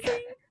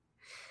amazing.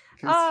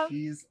 Because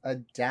he's a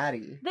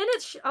daddy. Then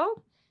it's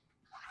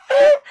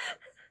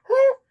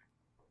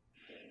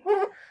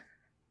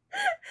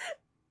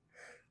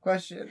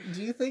Question: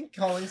 do you think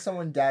calling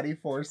someone Daddy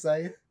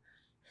Forsyth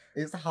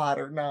is hot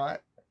or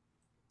not?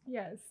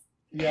 yes.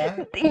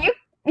 Yeah.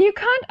 You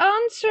can't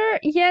answer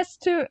yes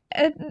to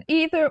an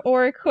either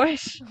or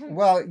question.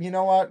 Well, you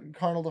know what,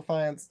 Carnal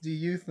Defiance, do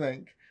you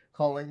think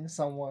calling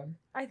someone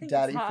I think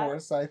Daddy it's hot.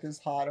 Forsyth is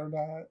hot or not?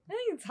 I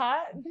think it's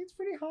hot. I think it's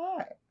pretty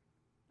hot.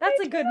 That's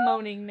a good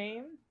moaning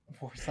name.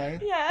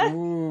 Forsyth? Yeah.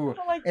 Ooh.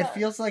 I like It that.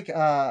 feels like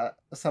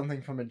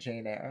something from a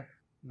Jane Eyre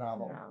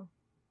novel. No.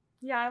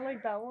 Yeah, I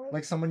like that one.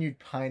 Like someone you'd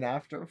pine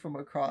after from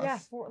across. Yeah,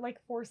 like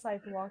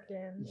Forsyth walked in.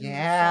 and he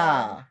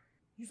Yeah. saw-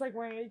 He's like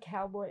wearing a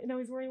cowboy. No,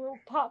 he's wearing a little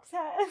Pops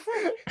hat.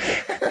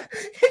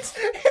 it's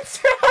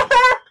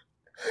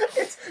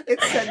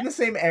it's set in the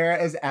same era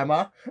as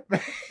Emma.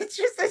 But it's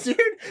just a dude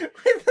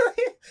with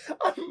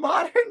like a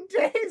modern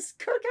days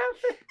cook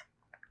outfit.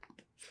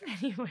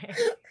 Anyway.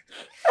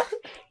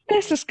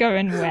 This is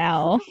going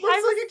well. Looks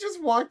like it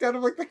just walked out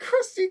of like the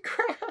Krusty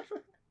Krab.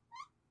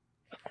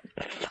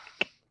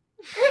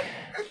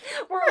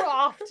 We're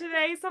off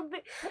today.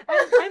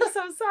 I'm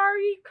so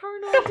sorry,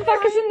 Carnal. What the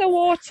fuck is in the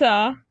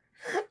water?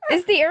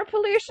 Is the air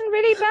pollution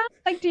really bad?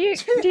 Like, do you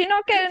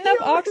not get enough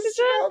You almost oxygen?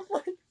 smelled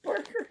like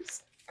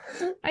burgers.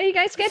 Are you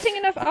guys getting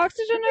enough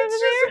oxygen over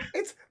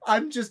there?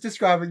 I'm just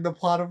describing the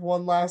plot of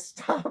One Last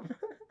Stop.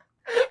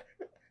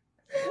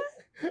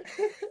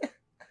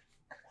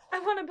 I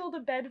want to build a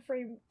bed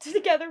frame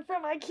together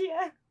from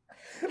IKEA.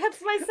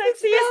 That's my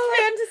sexiest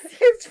fantasy.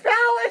 It's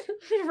valid.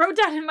 I wrote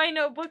down in my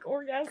notebook,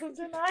 orgasm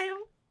denial.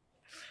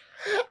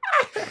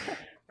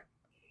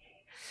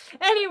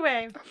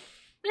 Anyway,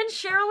 then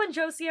Cheryl and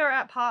Josie are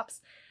at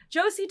Pops.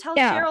 Josie tells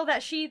Cheryl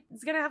that she's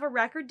going to have a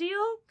record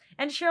deal,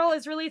 and Cheryl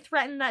is really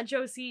threatened that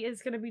Josie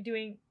is going to be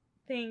doing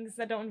things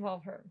that don't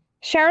involve her.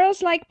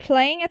 Cheryl's like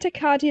playing at a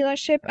car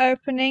dealership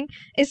opening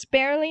is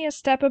barely a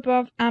step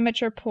above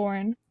amateur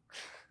porn.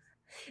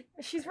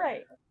 She's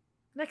right.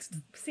 Next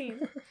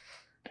scene.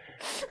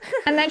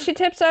 And then she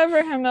tips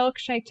over her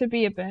milkshake to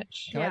be a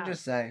bitch. Can I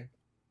just say,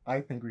 I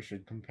think we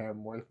should compare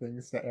more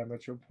things to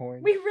amateur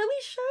porn. We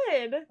really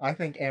should. I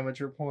think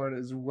amateur porn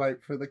is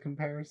ripe for the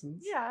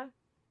comparisons. Yeah.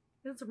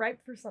 It's ripe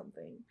for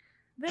something.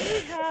 Then we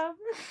have...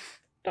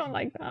 Don't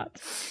like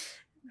that.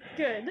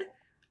 Good.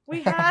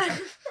 We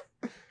have...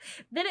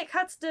 Then it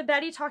cuts to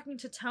Betty talking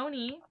to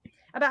Tony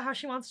about how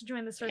she wants to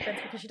join the Serpents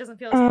because she doesn't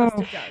feel as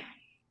close to Jug.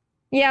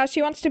 Yeah,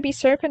 she wants to be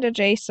serpent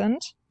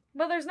adjacent.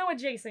 Well, there's no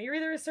adjacent. You're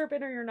either a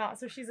serpent or you're not,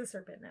 so she's a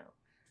serpent now.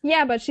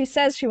 Yeah, but she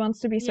says she wants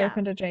to be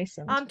serpent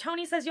adjacent.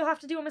 Tony says you'll have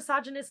to do a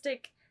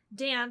misogynistic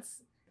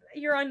dance.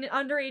 You're an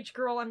underage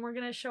girl and we're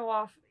gonna show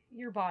off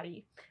your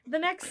body. The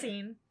next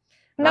scene.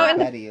 No,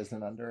 Betty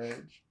isn't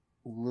underage.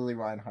 Lily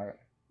Reinhart.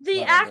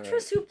 The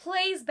actress who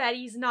plays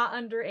Betty's not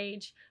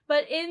underage,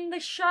 but in the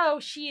show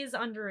she is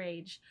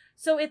underage.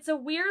 So it's a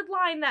weird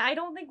line that I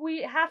don't think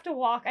we have to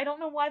walk. I don't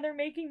know why they're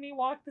making me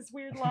walk this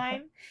weird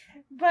line,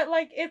 but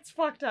like it's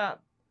fucked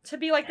up. To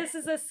be like, this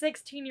is a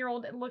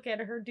 16-year-old and look at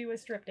her do a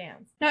strip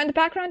dance. No, in the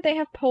background they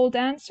have pole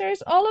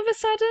dancers all of a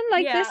sudden,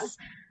 like this.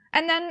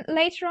 And then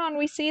later on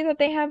we see that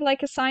they have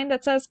like a sign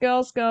that says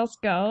girls, girls,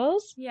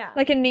 girls. Yeah.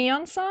 Like a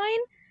neon sign.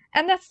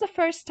 And that's the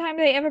first time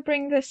they ever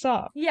bring this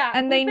up. Yeah.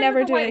 And they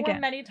never do it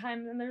again. Many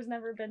times and there's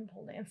never been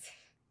pole dancing.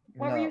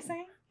 What were you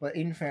saying? But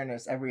in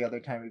fairness, every other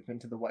time we've been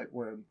to the White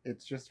Worm,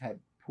 it's just had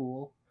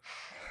pool.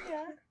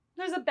 Yeah.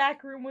 There's a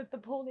back room with the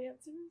pole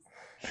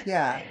dancers.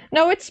 Yeah.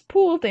 No, it's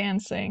pool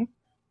dancing.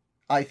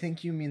 I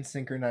think you mean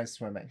synchronized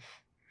swimming.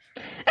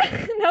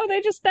 No, they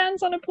just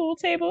dance on a pool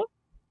table.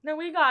 No,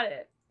 we got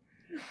it.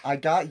 I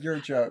got your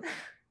joke,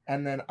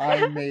 and then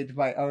I made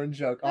my own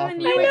joke off of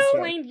And that you joke.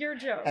 explained your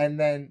joke. And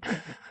then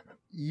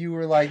you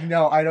were like,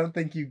 no, I don't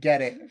think you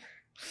get it.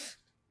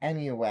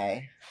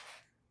 Anyway,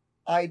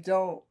 I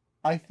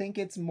think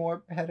it's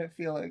more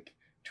pedophilic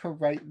to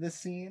write the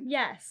scene.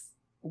 Yes.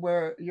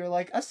 Where you're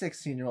like, a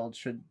 16-year-old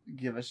should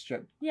give a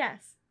strip.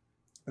 Yes.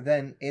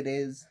 Than it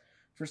is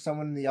for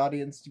someone in the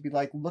audience to be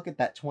like, look at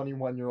that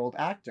 21-year-old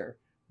actor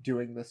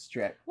doing the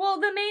strip. Well,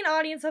 the main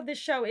audience of this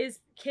show is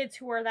kids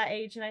who are that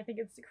age, and I think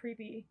it's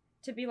creepy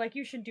to be like,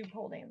 you should do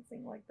pole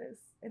dancing like this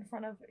in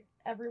front of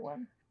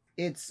everyone.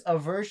 It's a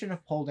version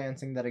of pole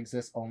dancing that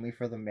exists only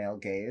for the male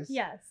gaze.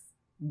 Yes.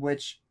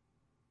 Which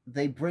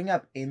they bring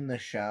up in the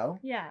show.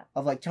 Yeah.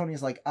 Of like,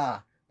 Tony's like,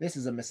 this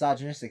is a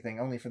misogynistic thing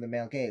only for the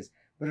male gaze.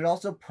 But it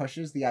also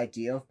pushes the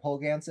idea of pole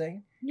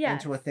dancing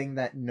into a thing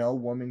that no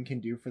woman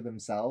can do for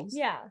themselves.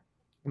 Yeah.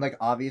 Like,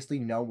 obviously,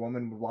 no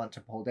woman would want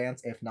to pole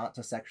dance if not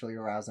to sexually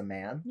arouse a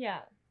man. Yeah.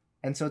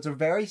 And so it's a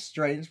very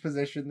strange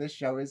position this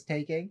show is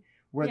taking,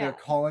 where they're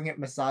calling it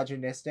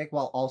misogynistic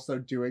while also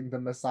doing the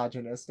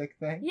misogynistic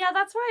thing. Yeah,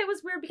 that's why it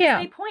was weird,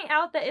 because they point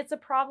out that it's a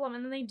problem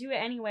and then they do it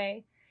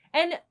anyway.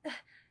 And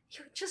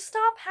just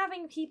stop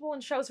having people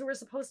in shows who are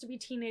supposed to be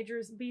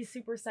teenagers be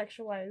super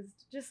sexualized.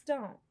 Just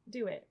don't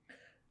do it.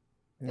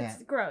 Yeah.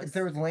 It's gross.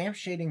 They're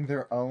lampshading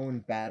their own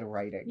bad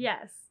writing.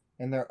 Yes.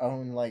 And their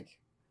own, like,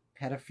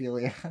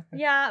 pedophilia.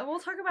 Yeah, we'll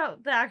talk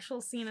about the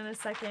actual scene in a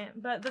second.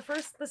 But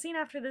the scene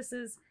after this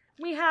is,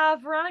 we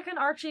have Veronica and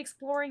Archie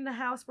exploring the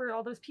house where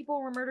all those people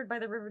were murdered by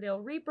the Riverdale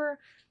Reaper.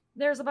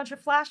 There's a bunch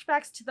of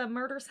flashbacks to the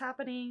murders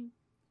happening.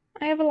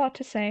 I have a lot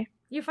to say.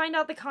 You find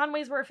out the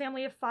Conways were a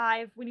family of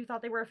 5 when you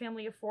thought they were a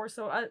family of 4,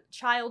 so a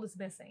child is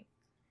missing.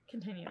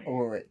 Continue.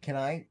 Oh, wait, can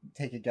I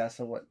take a guess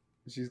of what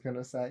she's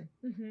gonna say?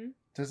 Mm-hmm.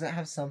 Does it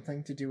have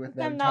something to do with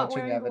them not touching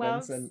wearing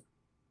evidence gloves. and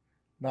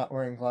not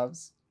wearing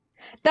gloves?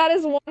 That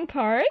is one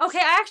part. Okay,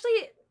 I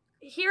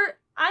actually,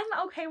 I'm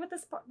okay with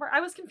this part. I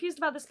was confused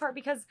about this part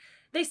because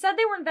they said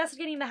they were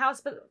investigating the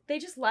house, but they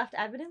just left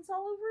evidence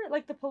all over it,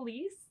 like the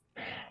police.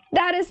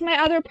 That is my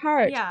other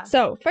part. Yeah.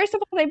 So, first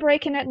of all, they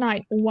break in at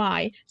night.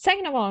 Why?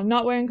 Second of all,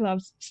 not wearing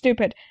gloves.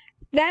 Stupid.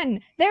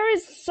 Then, there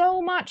is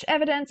so much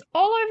evidence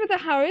all over the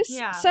house.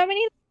 Yeah. So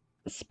many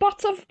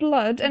spots of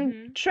blood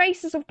and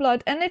traces of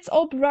blood, and it's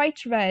all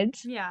bright red.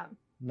 Yeah.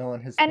 No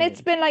one has. And claimed.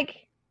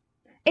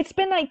 it's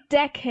been like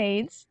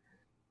decades.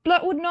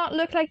 Blood would not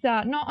look like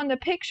that. Not on the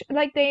picture.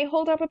 Like, they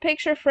hold up a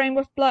picture frame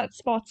with blood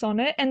spots on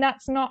it, and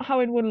that's not how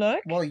it would look.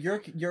 Well,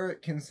 you're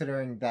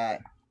considering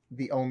that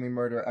the only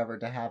murder ever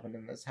to happen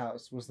in this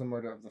house was the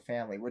murder of the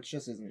family, which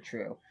just isn't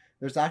true.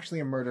 There's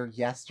actually a murder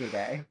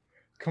yesterday,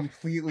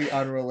 completely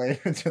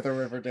unrelated to the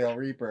Riverdale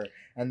Reaper,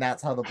 and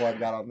that's how the blood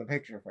got on the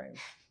picture frame.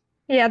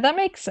 Yeah, that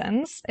makes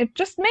sense. It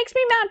just makes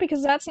me mad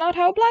because that's not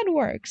how blood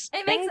works.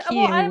 It Thank makes. you.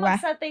 Well, I'm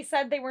upset they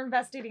said they were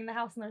investigating the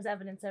house and there's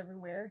evidence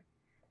everywhere,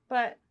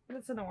 but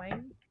it's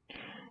annoying.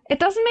 It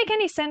doesn't make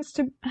any sense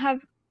to have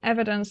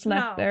evidence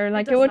left No, there. it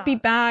Like, does it would be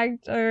not.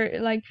 bagged or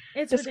like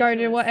It's discarded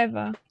or ridiculous.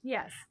 whatever.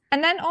 Yes.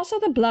 And then also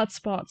the blood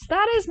spots.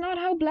 That is not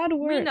how blood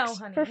works. We know,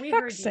 honey. For We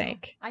fuck's heard you.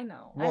 sake. I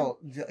know. Well,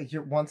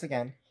 you're once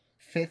again,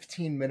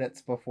 15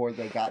 minutes before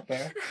they got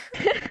there,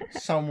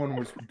 someone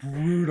was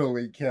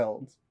brutally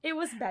killed. It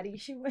was Betty.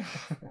 She went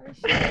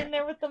in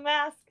there with the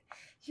mask.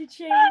 She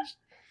changed.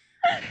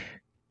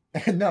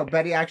 No,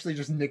 Betty actually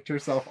just nicked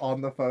herself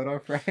on the photo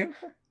frame,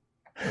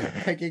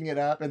 picking it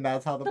up, and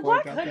that's how the The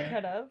blood Black got Hood there.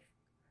 could have.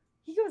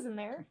 He goes in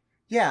there.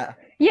 Yeah.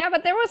 Yeah,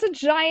 but there was a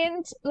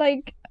giant,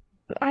 like,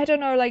 I don't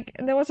know, like,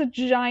 there was a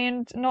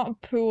giant, not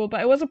a pool, but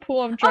it was a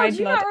pool of Oh, dried do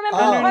you blood. not remember Oh.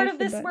 the part underneath of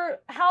the this bed. where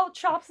Hal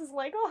chops his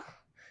leg off?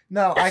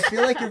 No, I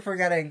feel like you're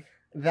forgetting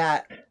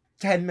that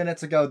 10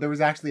 minutes ago there was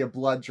actually a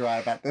blood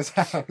drive at this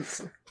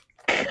house.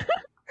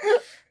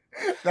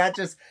 That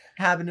just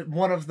happened.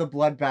 One of the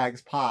blood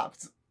bags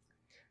popped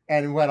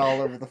and went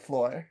all over the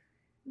floor.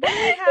 Then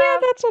we Yeah,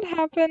 have, that's what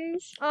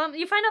happens.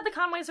 you find out the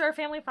Conways are a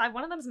family of 5.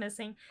 One of them's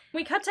missing.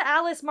 We cut to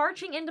Alice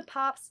marching into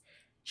Pops.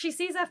 She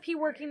sees FP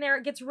working there,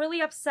 gets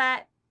really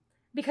upset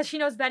because she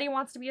knows Betty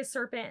wants to be a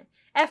serpent.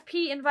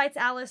 FP invites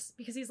Alice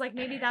because he's like,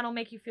 maybe that'll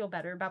make you feel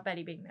better about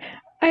Betty being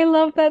there. I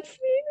love that scene.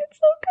 It's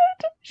so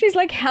good. She's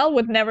like, hell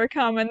would never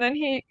come. And then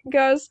he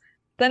goes,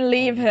 then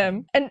leave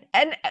him. And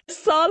a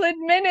solid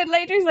minute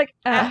later, he's like,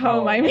 at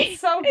home, I mean.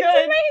 It's so good.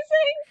 It's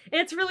amazing.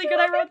 It's really good.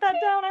 I wrote that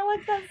down. I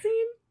like that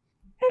scene.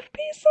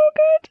 FP's so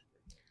good.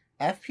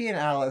 FP and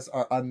Alice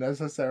are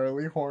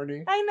unnecessarily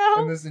horny I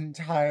know. in this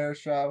entire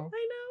show.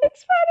 I know.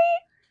 It's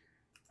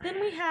funny.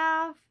 Then we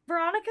have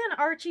Veronica and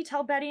Archie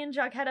tell Betty and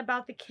Jughead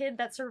about the kid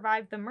that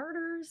survived the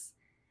murders.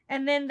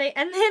 And then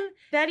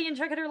Betty and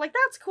Jughead are like,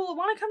 that's cool.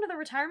 Want to come to the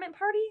retirement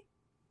party?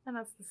 And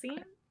that's the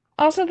scene.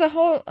 Also, the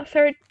whole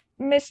third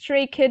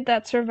mystery kid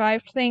that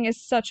survived thing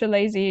is such a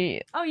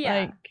lazy, Oh,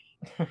 yeah.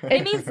 like, It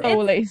it's needs- so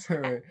lazy.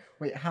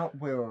 Wait,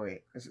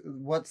 wait.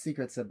 What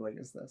secret sibling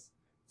is this?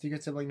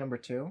 Secret sibling number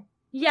 2?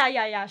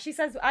 Yeah. She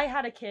says, I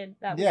had a kid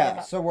that was Yeah,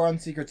 about- so we're on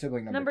secret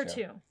sibling number 2.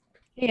 2.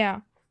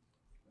 Yeah.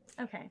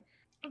 Okay.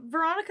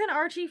 Veronica and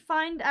Archie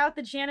find out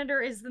the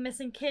janitor is the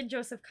missing kid,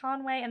 Joseph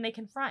Conway, and they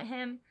confront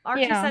him.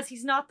 Archie says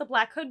he's not the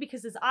Black Hood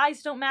because his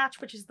eyes don't match,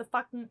 which is the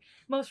fucking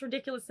most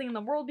ridiculous thing in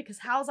the world because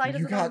Hal's eye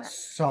doesn't match.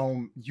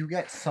 You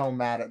get so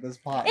mad at this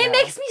plot. It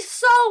makes me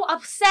so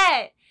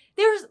upset.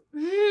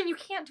 You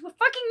can't do a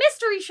fucking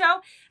mystery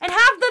show and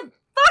have the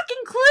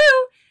fucking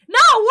clue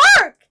not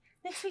work.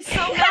 Makes me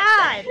so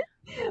mad.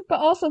 But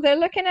also, they're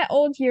looking at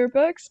old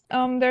yearbooks.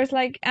 There's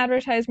like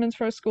advertisements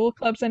for school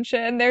clubs and shit,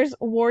 and there's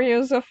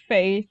Warriors of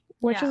Faith,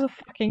 which is a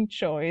fucking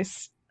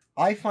choice.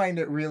 I find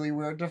it really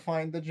weird to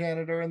find the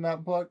janitor in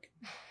that book,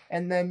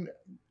 and then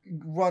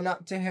run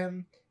up to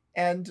him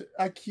and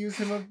accuse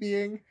him of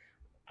being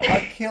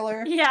a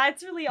killer. Yeah,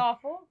 it's really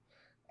awful.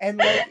 And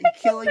like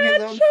killing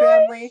his own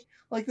family.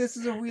 Like this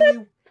is a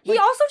really. He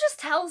also just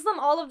tells them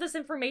all of this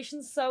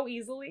information so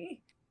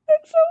easily.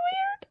 It's so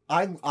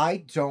weird. I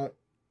don't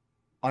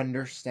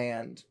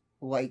understand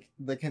like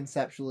the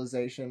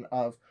conceptualization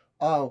of,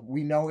 oh,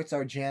 we know it's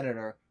our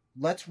janitor,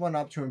 let's run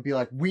up to him and be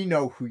like, we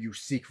know who you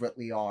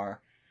secretly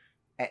are,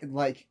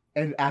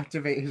 and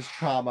activate his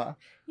trauma.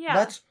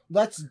 Yeah,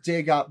 let's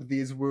dig up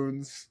these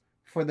wounds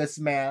for this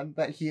man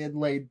that he had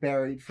laid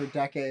buried for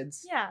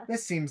decades. Yeah,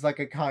 this seems like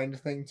a kind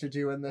thing to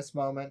do in this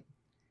moment.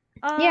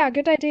 Yeah,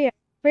 good idea.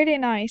 Really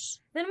nice.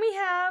 Then we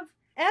have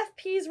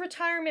FP's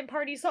retirement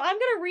party. So I'm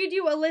gonna read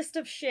you a list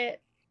of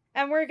shit,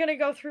 and we're gonna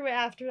go through it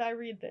after I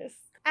read this.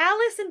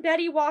 Alice and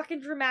Betty walk in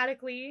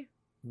dramatically.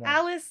 Nice.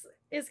 Alice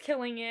is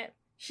killing it.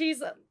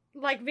 She's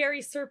like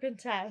very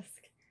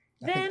serpentesque.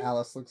 I think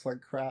Alice looks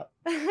like crap.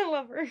 I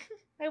love her.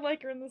 I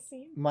like her in this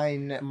scene. My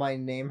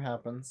name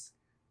happens.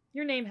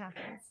 Your name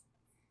happens.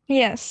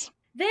 Yes.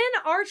 Then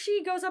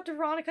Archie goes up to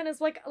Veronica and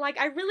is like,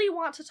 I really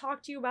want to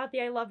talk to you about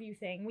the I love you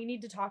thing. We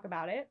need to talk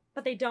about it.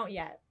 But they don't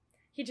yet.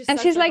 He just and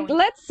she's like,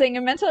 let's sing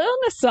a mental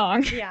illness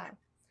song. Yeah.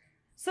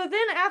 So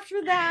then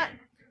after that,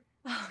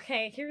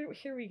 okay,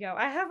 here we go.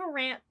 I have a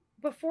rant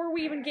before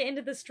we even get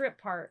into the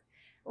strip part.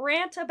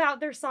 Rant about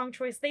their song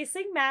choice. They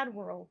sing Mad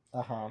World.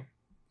 Uh-huh.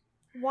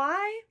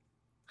 Why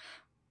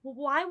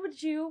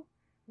would you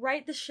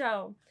write the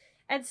show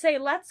and say,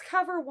 let's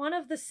cover one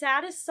of the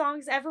saddest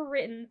songs ever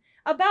written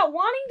about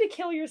wanting to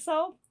kill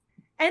yourself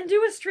and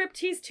do a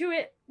striptease to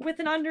it with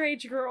an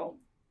underage girl?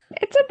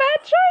 It's a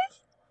bad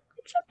choice.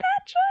 It's a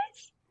bad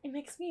choice. It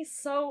makes me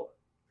so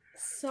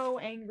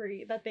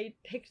angry that they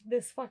picked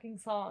this fucking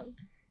song.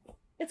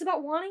 It's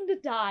about wanting to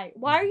die.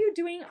 Why are you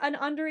doing an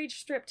underage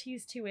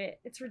striptease to it?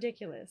 It's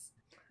ridiculous.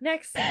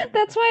 Next.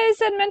 That's why I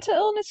said mental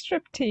illness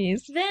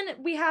striptease. Then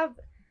we have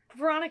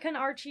Veronica and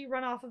Archie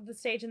run off of the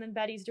stage, and then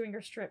Betty's doing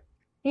her strip.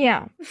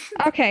 Yeah.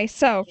 Okay,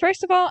 so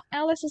first of all,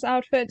 Alice's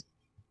outfit,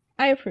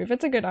 I approve.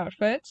 It's a good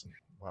outfit.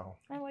 Wow.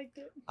 I liked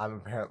it. I'm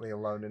apparently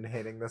alone in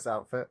hating this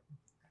outfit.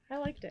 I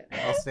liked it.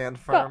 I'll stand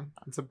firm.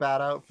 It's a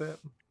bad outfit.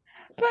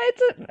 But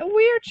it's a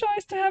weird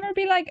choice to have her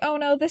be like, oh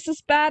no, this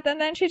is bad, and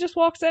then she just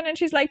walks in and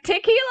she's like,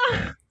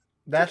 tequila!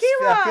 That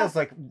feels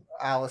like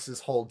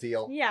Alice's whole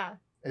deal. Yeah.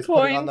 Is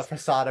putting on the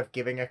facade of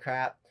giving a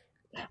crap.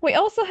 We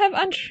also have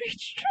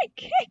underage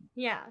drinking.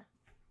 Yeah.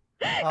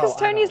 Because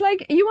Tony's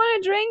like, you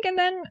want a drink? And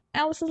then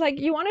Alice is like,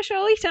 you want a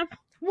Charlita?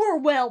 We're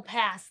well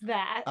past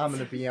that. I'm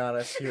gonna be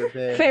honest here,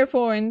 babe. Fair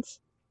point.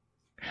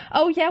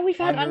 Oh yeah, we've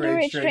had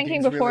underage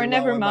drinking before, really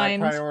never low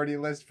mind. On my priority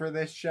list for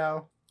this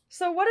show.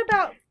 So what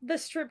about the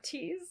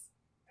striptease?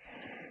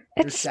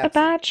 It's a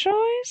bad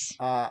choice.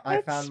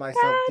 I found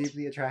myself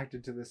deeply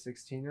attracted to the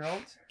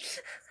 16-year-old.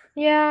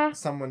 Yeah.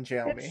 Someone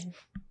jail me.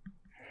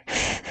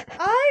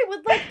 I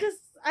would like to.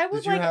 I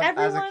would like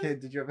everyone. As a kid,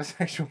 did you have a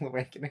sexual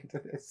awakening to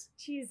this?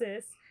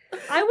 Jesus.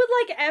 I would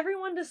like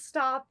everyone to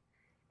stop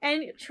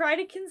and try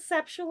to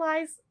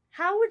conceptualize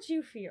how would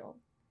you feel,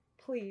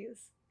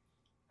 please,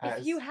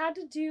 if you had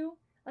to do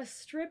a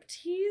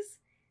striptease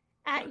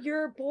at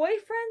your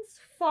boyfriend's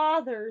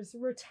father's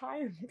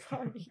retirement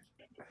party.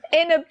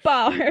 In a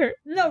bar.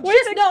 No,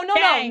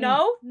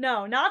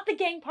 no, not the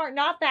gang part,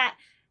 not that.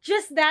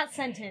 Just that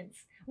sentence.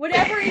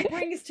 Whatever it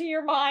brings to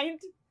your mind.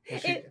 I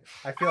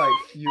feel like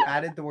you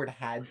added the word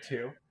had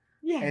to.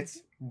 Yeah.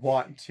 It's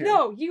want to.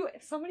 No, you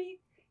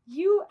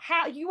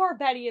are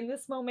Betty in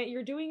this moment.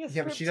 You're doing a striptease.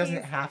 Yeah, but she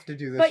doesn't have to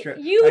do the strip.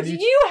 But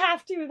you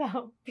have to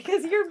though,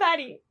 because you're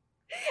Betty.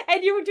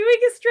 And you're doing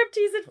a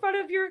striptease in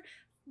front of your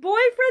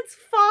boyfriend's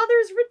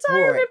father's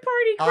retirement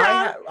party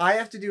crowd. I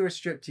have to do a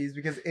striptease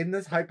because in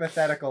this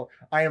hypothetical,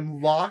 I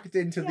am locked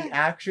into the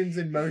actions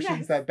and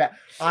motions that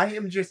I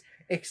am just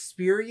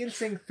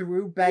experiencing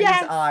through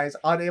Betty's eyes,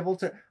 unable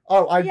to.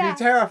 Oh, I'd be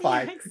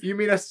terrified. Yes. You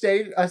mean a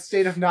state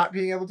of not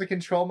being able to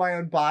control my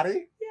own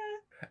body?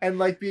 Yeah. And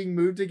like being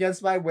moved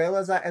against my will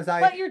as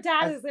I. But your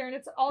dad is there, and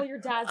it's all your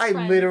dad's friends.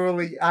 I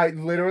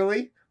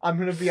literally. I'm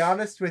gonna be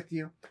honest with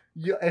you.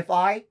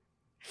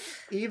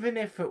 Even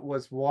if it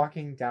was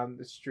walking down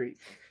the street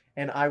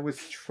and I was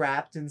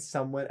trapped in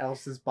someone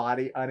else's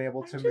body,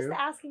 unable to move, just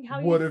asking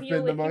how would you have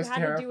feel been the if most you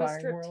had to do a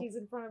terrifying striptease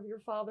in front of your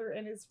father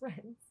and his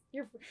friends.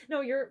 Your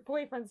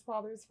boyfriend's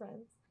father's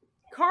friends.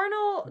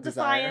 Carnal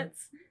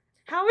Defiance.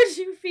 How would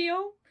you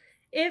feel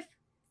if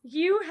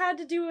you had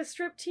to do a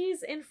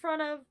striptease in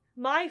front of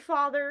my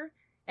father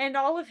and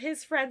all of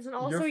his friends and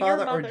also your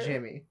father mother. or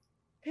Jimmy?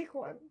 Pick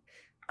one.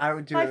 I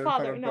would do My it in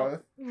father, front no.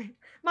 of both.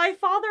 My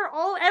father,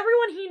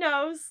 everyone he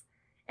knows,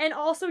 and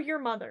also your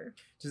mother.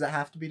 Does it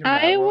have to be to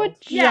I Mad would World?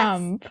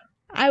 jump.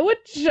 I would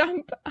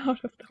jump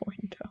out of the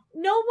window.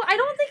 No, I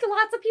don't think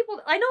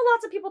I know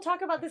lots of people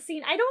talk about this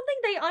scene. I don't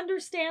think they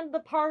understand the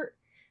part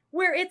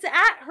where it's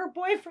at her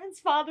boyfriend's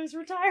father's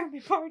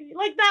retirement party.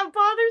 Like, that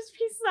bothers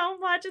me so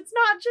much. It's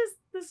not just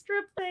the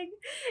strip thing.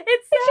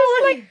 It's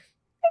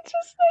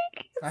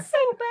so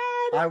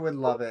bad. I would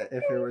love it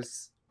if it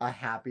was a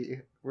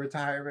happy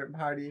retirement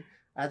party.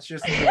 That's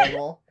just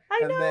normal. I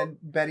know. And then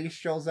Betty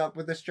shows up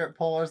with a strip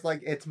pole. Is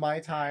like, it's my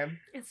time.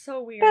 It's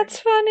so weird. That's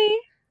funny.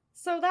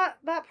 So that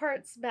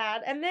part's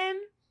bad. And then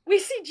we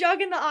see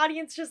Jug in the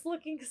audience just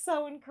looking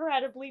so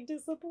incredibly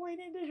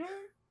disappointed in her.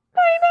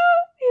 I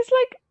know. He's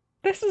like,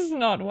 this is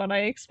not what I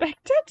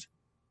expected.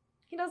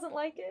 He doesn't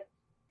like it.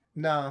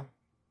 No,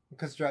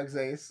 because Jug's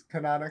ace,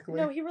 canonically.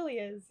 No, he really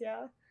is,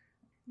 yeah.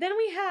 Then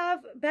we have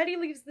Betty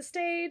leaves the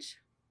stage.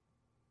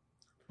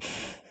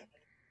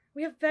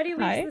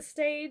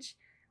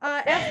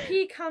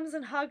 FP comes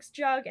and hugs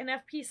Jug, and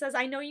FP says,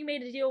 I know you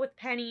made a deal with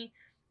Penny.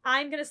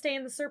 I'm gonna stay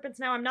in the Serpents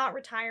now. I'm not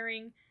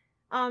retiring.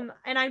 And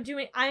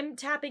I'm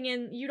tapping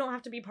in. You don't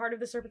have to be part of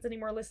the Serpents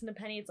anymore. Listen to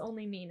Penny. It's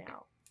only me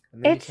now.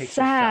 And then It's he takes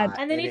sad. A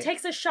shot, And then he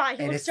takes a shot.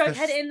 He and looks it's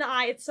Jughead in the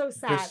eye. It's so the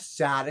sad.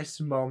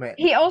 saddest moment.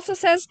 He also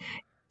says,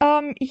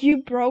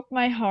 you broke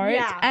my heart,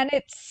 Yeah. and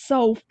it's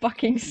so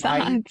fucking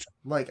sad.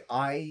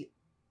 I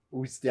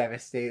was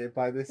devastated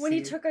by this When he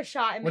scene. took a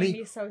shot, it When made he-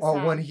 me so sad.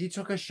 Oh, when he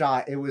took a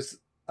shot, it was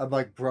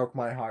broke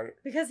my heart.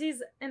 Because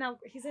he's in AA.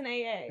 He's an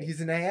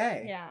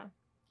AA. Yeah.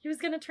 He was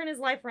gonna turn his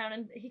life around,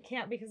 and he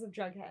can't because of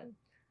Jughead.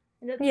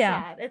 And it's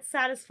Yeah. sad. It's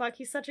sad as fuck.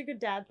 He's such a good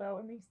dad, though.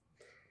 And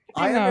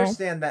I know.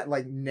 understand that,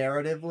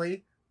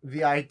 narratively,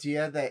 the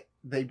idea that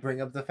they bring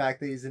up the fact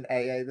that he's an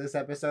AA this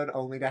episode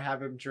only to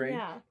have him drink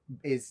yeah,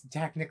 is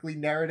technically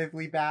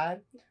narratively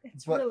bad,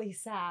 it's but- really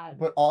sad.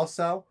 but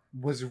also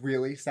was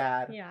really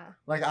sad. Yeah.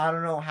 I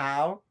don't know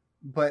how,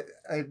 but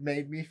it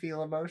made me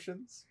feel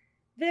emotions.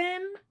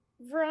 Then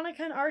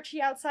Veronica and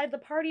Archie outside the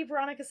party.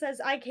 Veronica says,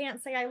 "I can't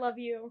say I love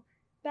you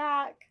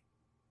back."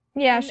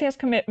 Yeah, And she has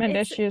commitment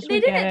issues. They We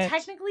didn't get it.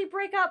 technically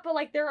break up, but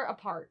they're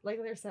apart.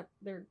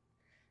 They're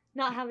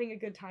not having a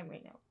good time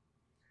right now.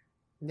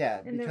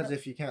 Yeah, And because they're-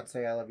 if you can't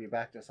say I love you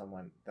back to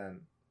someone,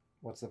 then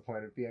what's the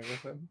point of being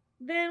with them?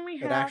 Then we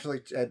It have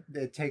actually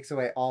it takes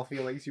away all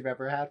feelings you've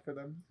ever had for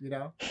them, you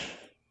know?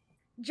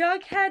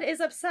 Jughead is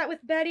upset with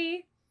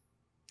Betty,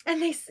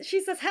 and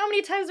she says, "How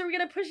many times are we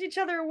gonna push each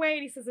other away?"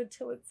 And he says,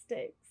 "Until it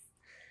sticks."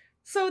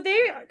 So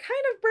they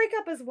kind of break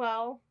up as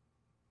well,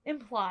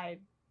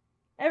 implied.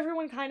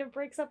 Everyone kind of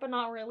breaks up, but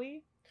not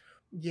really.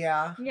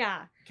 Yeah.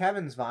 Yeah,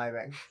 Kevin's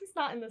vibing. he's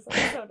not in this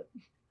episode.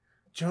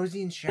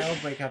 Josie and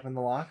Cheryl break up in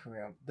the locker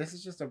room. This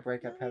is just a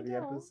breakup No, they heavy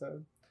don't.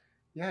 episode.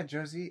 Yeah,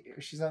 Josie,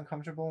 she's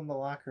uncomfortable in the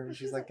locker room. No,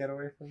 She's she's like, not. get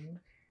away from me.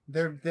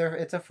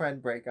 It's a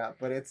friend breakup,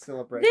 but it's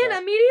still a breakup. Then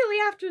immediately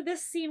after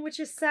this scene, which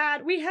is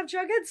sad, we have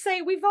Jughead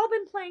say, "We've all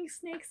been playing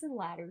snakes and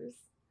ladders."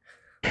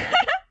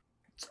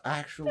 It's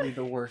actually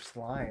the worst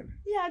line.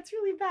 Yeah, it's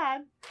really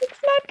bad. It's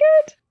not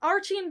good.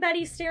 Archie and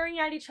Betty staring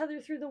at each other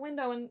through the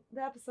window, and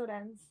the episode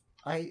ends.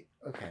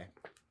 Okay.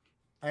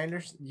 I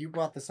understand. You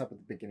brought this up at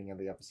the beginning of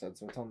the episode,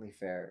 so it's only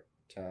fair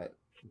to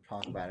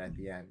talk about it at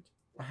the end.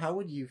 How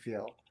would you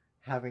feel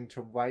having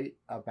to write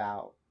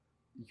about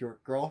your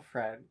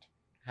girlfriend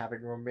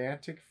having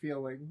romantic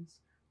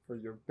feelings for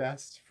your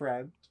best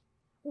friend?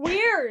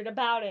 Weird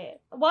about it.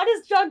 What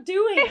is Jug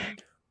doing?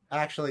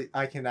 Actually,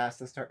 I can ask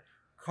this to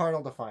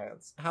Carnal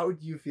Defiance. How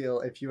would you feel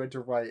if you had to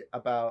write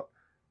about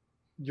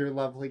your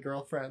lovely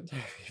girlfriend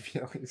having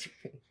feelings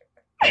for you?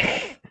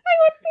 I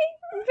would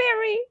be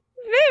very,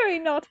 very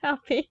not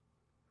happy.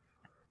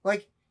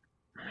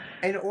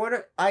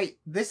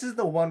 This is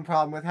the one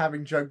problem with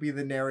having Jug be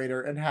the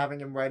narrator and having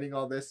him writing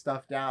all this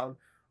stuff down.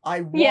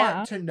 I want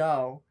Yeah. to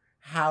know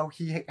how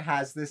he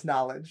has this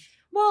knowledge.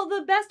 Well,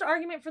 the best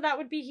argument for that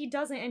would be he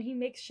doesn't, and he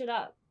makes shit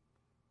up.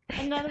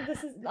 And a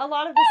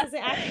lot of this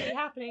isn't actually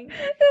happening.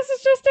 This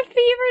is just a fever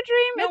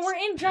dream. No, It's- we're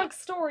in Jug's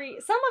story.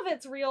 Some of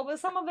it's real, but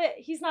some of it,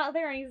 he's not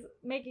there and he's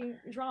making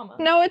drama.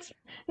 No,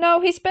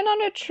 he's been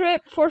on a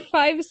trip for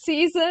 5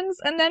 seasons,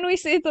 and then we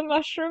see the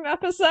mushroom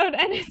episode,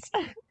 and it's I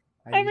need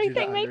you to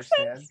Everything makes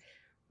understand sense.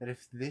 that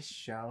if this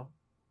show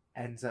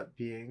ends up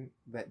being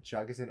that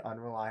Jug is an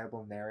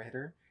unreliable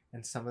narrator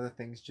and some of the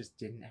things just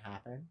didn't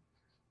happen,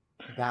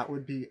 that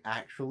would be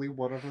actually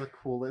one of the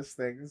coolest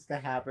things to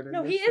happen in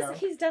No, this he show. is.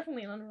 He's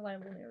definitely an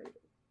unreliable narrator.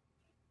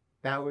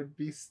 That would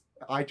be...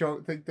 I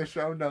don't think the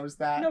show knows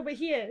that. No, but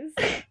he is.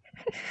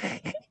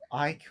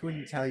 I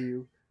couldn't tell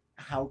you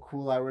how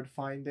cool I would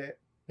find it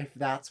if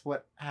that's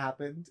what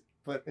happened,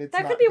 but it's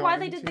That not could be why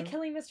they going did the to.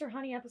 Killing Mr.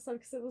 Honey episode,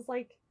 because it was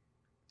like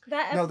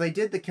that. No, they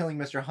did the Killing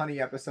Mr. Honey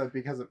episode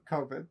because of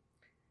COVID.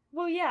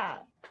 Well, yeah,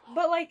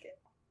 but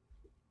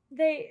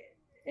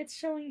it's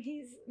showing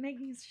he's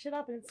making his shit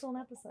up, and it's still an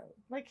episode.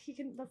 He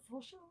can. That's the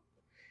whole show.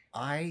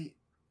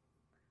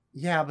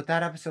 Yeah, but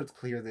that episode's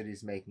clear that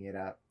he's making it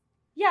up.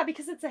 Yeah,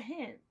 because it's a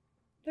hint.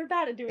 They're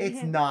bad at doing It's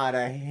hints. not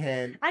a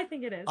hint. I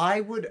think it is.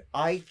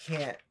 I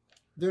can't.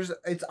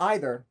 It's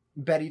either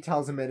Betty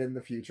tells him it in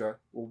the future.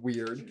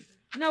 Weird.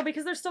 No,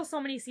 because there's still so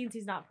many scenes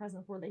he's not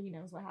present for that he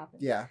knows what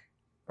happened. Yeah.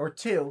 Or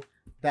 2,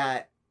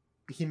 that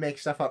he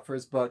makes stuff up for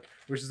his book,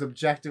 which is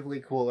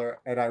objectively cooler,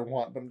 and I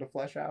want them to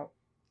flesh out.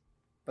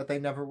 But they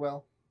never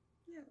will.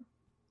 Yeah.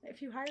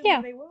 If you hire Yeah.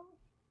 them, they will.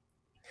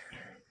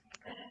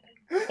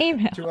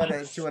 Email. 2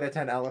 out of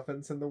 10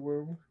 elephants in the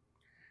womb.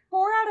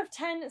 4 out of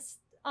 10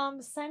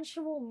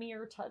 sensual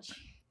mirror touch.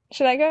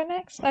 Should I go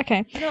next?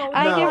 Okay. No,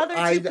 I the give- other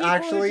two people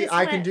actually just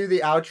I can went- do the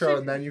outro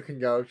and then you can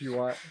go if you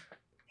want.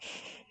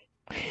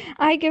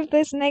 I give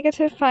this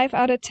 -5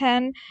 out of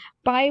 10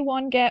 buy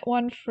one get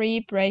one free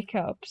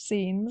breakup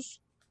scenes.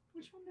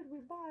 Which one did we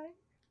buy?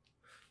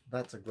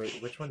 That's a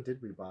great. Which one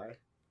did we buy?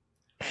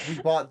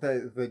 We bought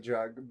the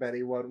drug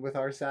Betty won with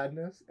our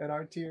sadness and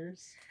our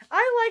tears.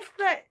 I liked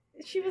that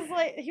he was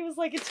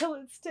like until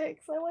it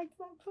sticks. I liked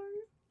that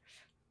part.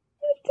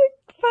 It's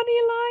a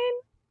funny line.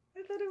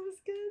 I thought it was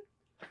good.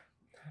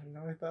 I don't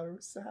know. I thought it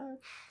was sad.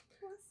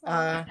 It was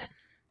sad.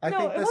 I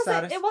think the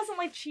saddest. It wasn't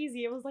like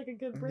cheesy. It was like a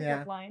good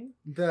breakup line.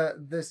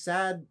 The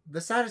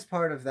saddest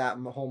part of that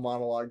whole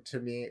monologue to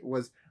me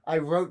was I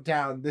wrote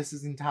down this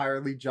is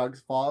entirely Jug's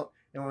fault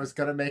and was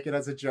gonna make it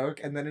as a joke,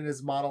 and then in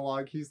his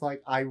monologue he's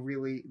like,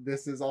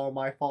 this is all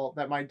my fault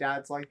that my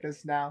dad's like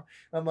this now.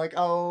 And I'm like,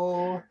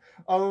 oh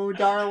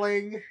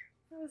darling,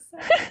 That was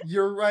sad.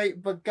 you're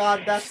right, but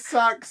God, that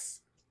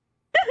sucks.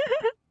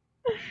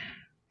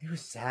 It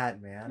was sad,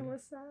 It man.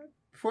 was sad.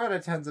 4 out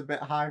of 10's a bit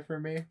high for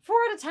me. 4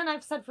 out of 10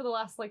 I've said for the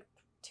last like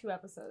 2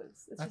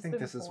 episodes. It's I just think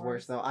been this is 4s.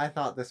 worse though. I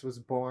thought this was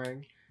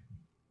boring.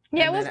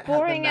 Yeah, And it was then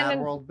boring had the and Mad then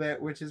World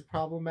bit, which is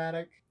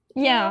problematic.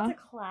 yeah. That's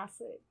a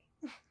classic.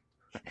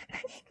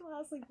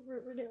 Classic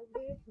Riverdale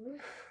bit.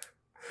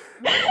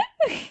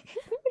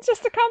 It's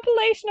just a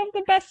compilation of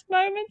the best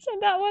moments,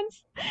 and that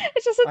one's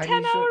it's just a Are you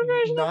 10-hour sure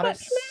version not of a that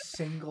clip.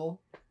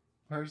 single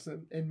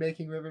person in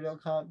making Riverdale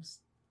comps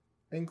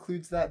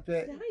includes that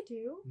bit? Yeah, I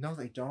do. No,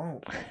 they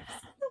don't. I've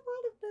seen a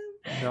lot of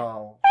them.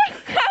 No.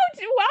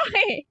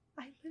 Why?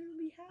 I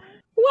literally have.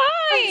 I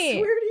Why?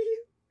 swear to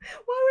you.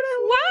 Why would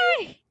I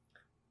lie? Why?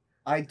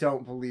 I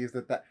don't believe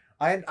that.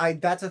 I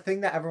that's a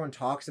thing that everyone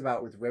talks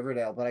about with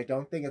Riverdale, but I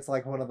don't think it's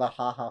like one of the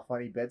haha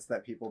funny bits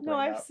that people bring No,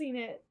 I've up. seen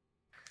it.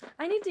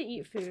 I need to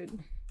eat food.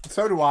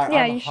 So do I.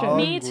 Yeah, I'm you should.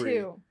 hungry. Me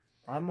too.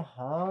 I'm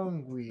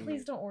hungry.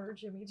 Please don't order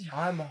Jimmy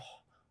John's.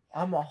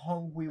 I'm a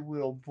hungry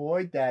little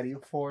boy, Daddy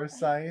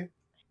Forsyth.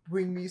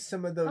 Bring me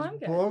some of those I'm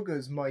good.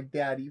 burgers, my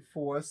Daddy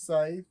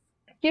Forsyth.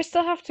 You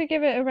still have to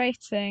give it a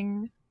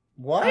rating,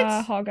 What?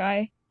 Hog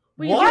Eye.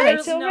 Wait, What? You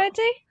there's rate no-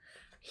 already?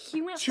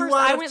 He went 2 first.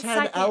 I out of went 10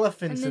 second.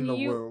 elephants and in then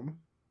the you... womb.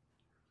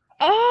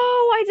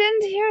 Oh, I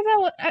didn't hear that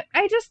one.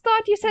 I just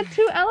thought you said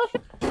 2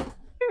 elephants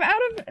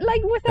out of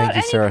like without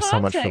any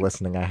context.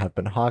 listening. I have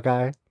been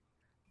Hawkeye.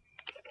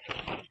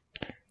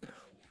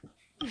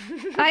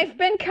 I've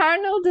been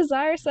Carnal,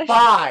 Desire /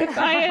 Bye.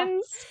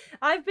 Defiance.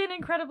 I've been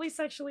incredibly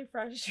sexually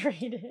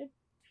frustrated.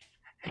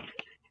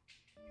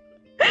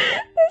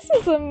 This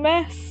is a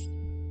mess.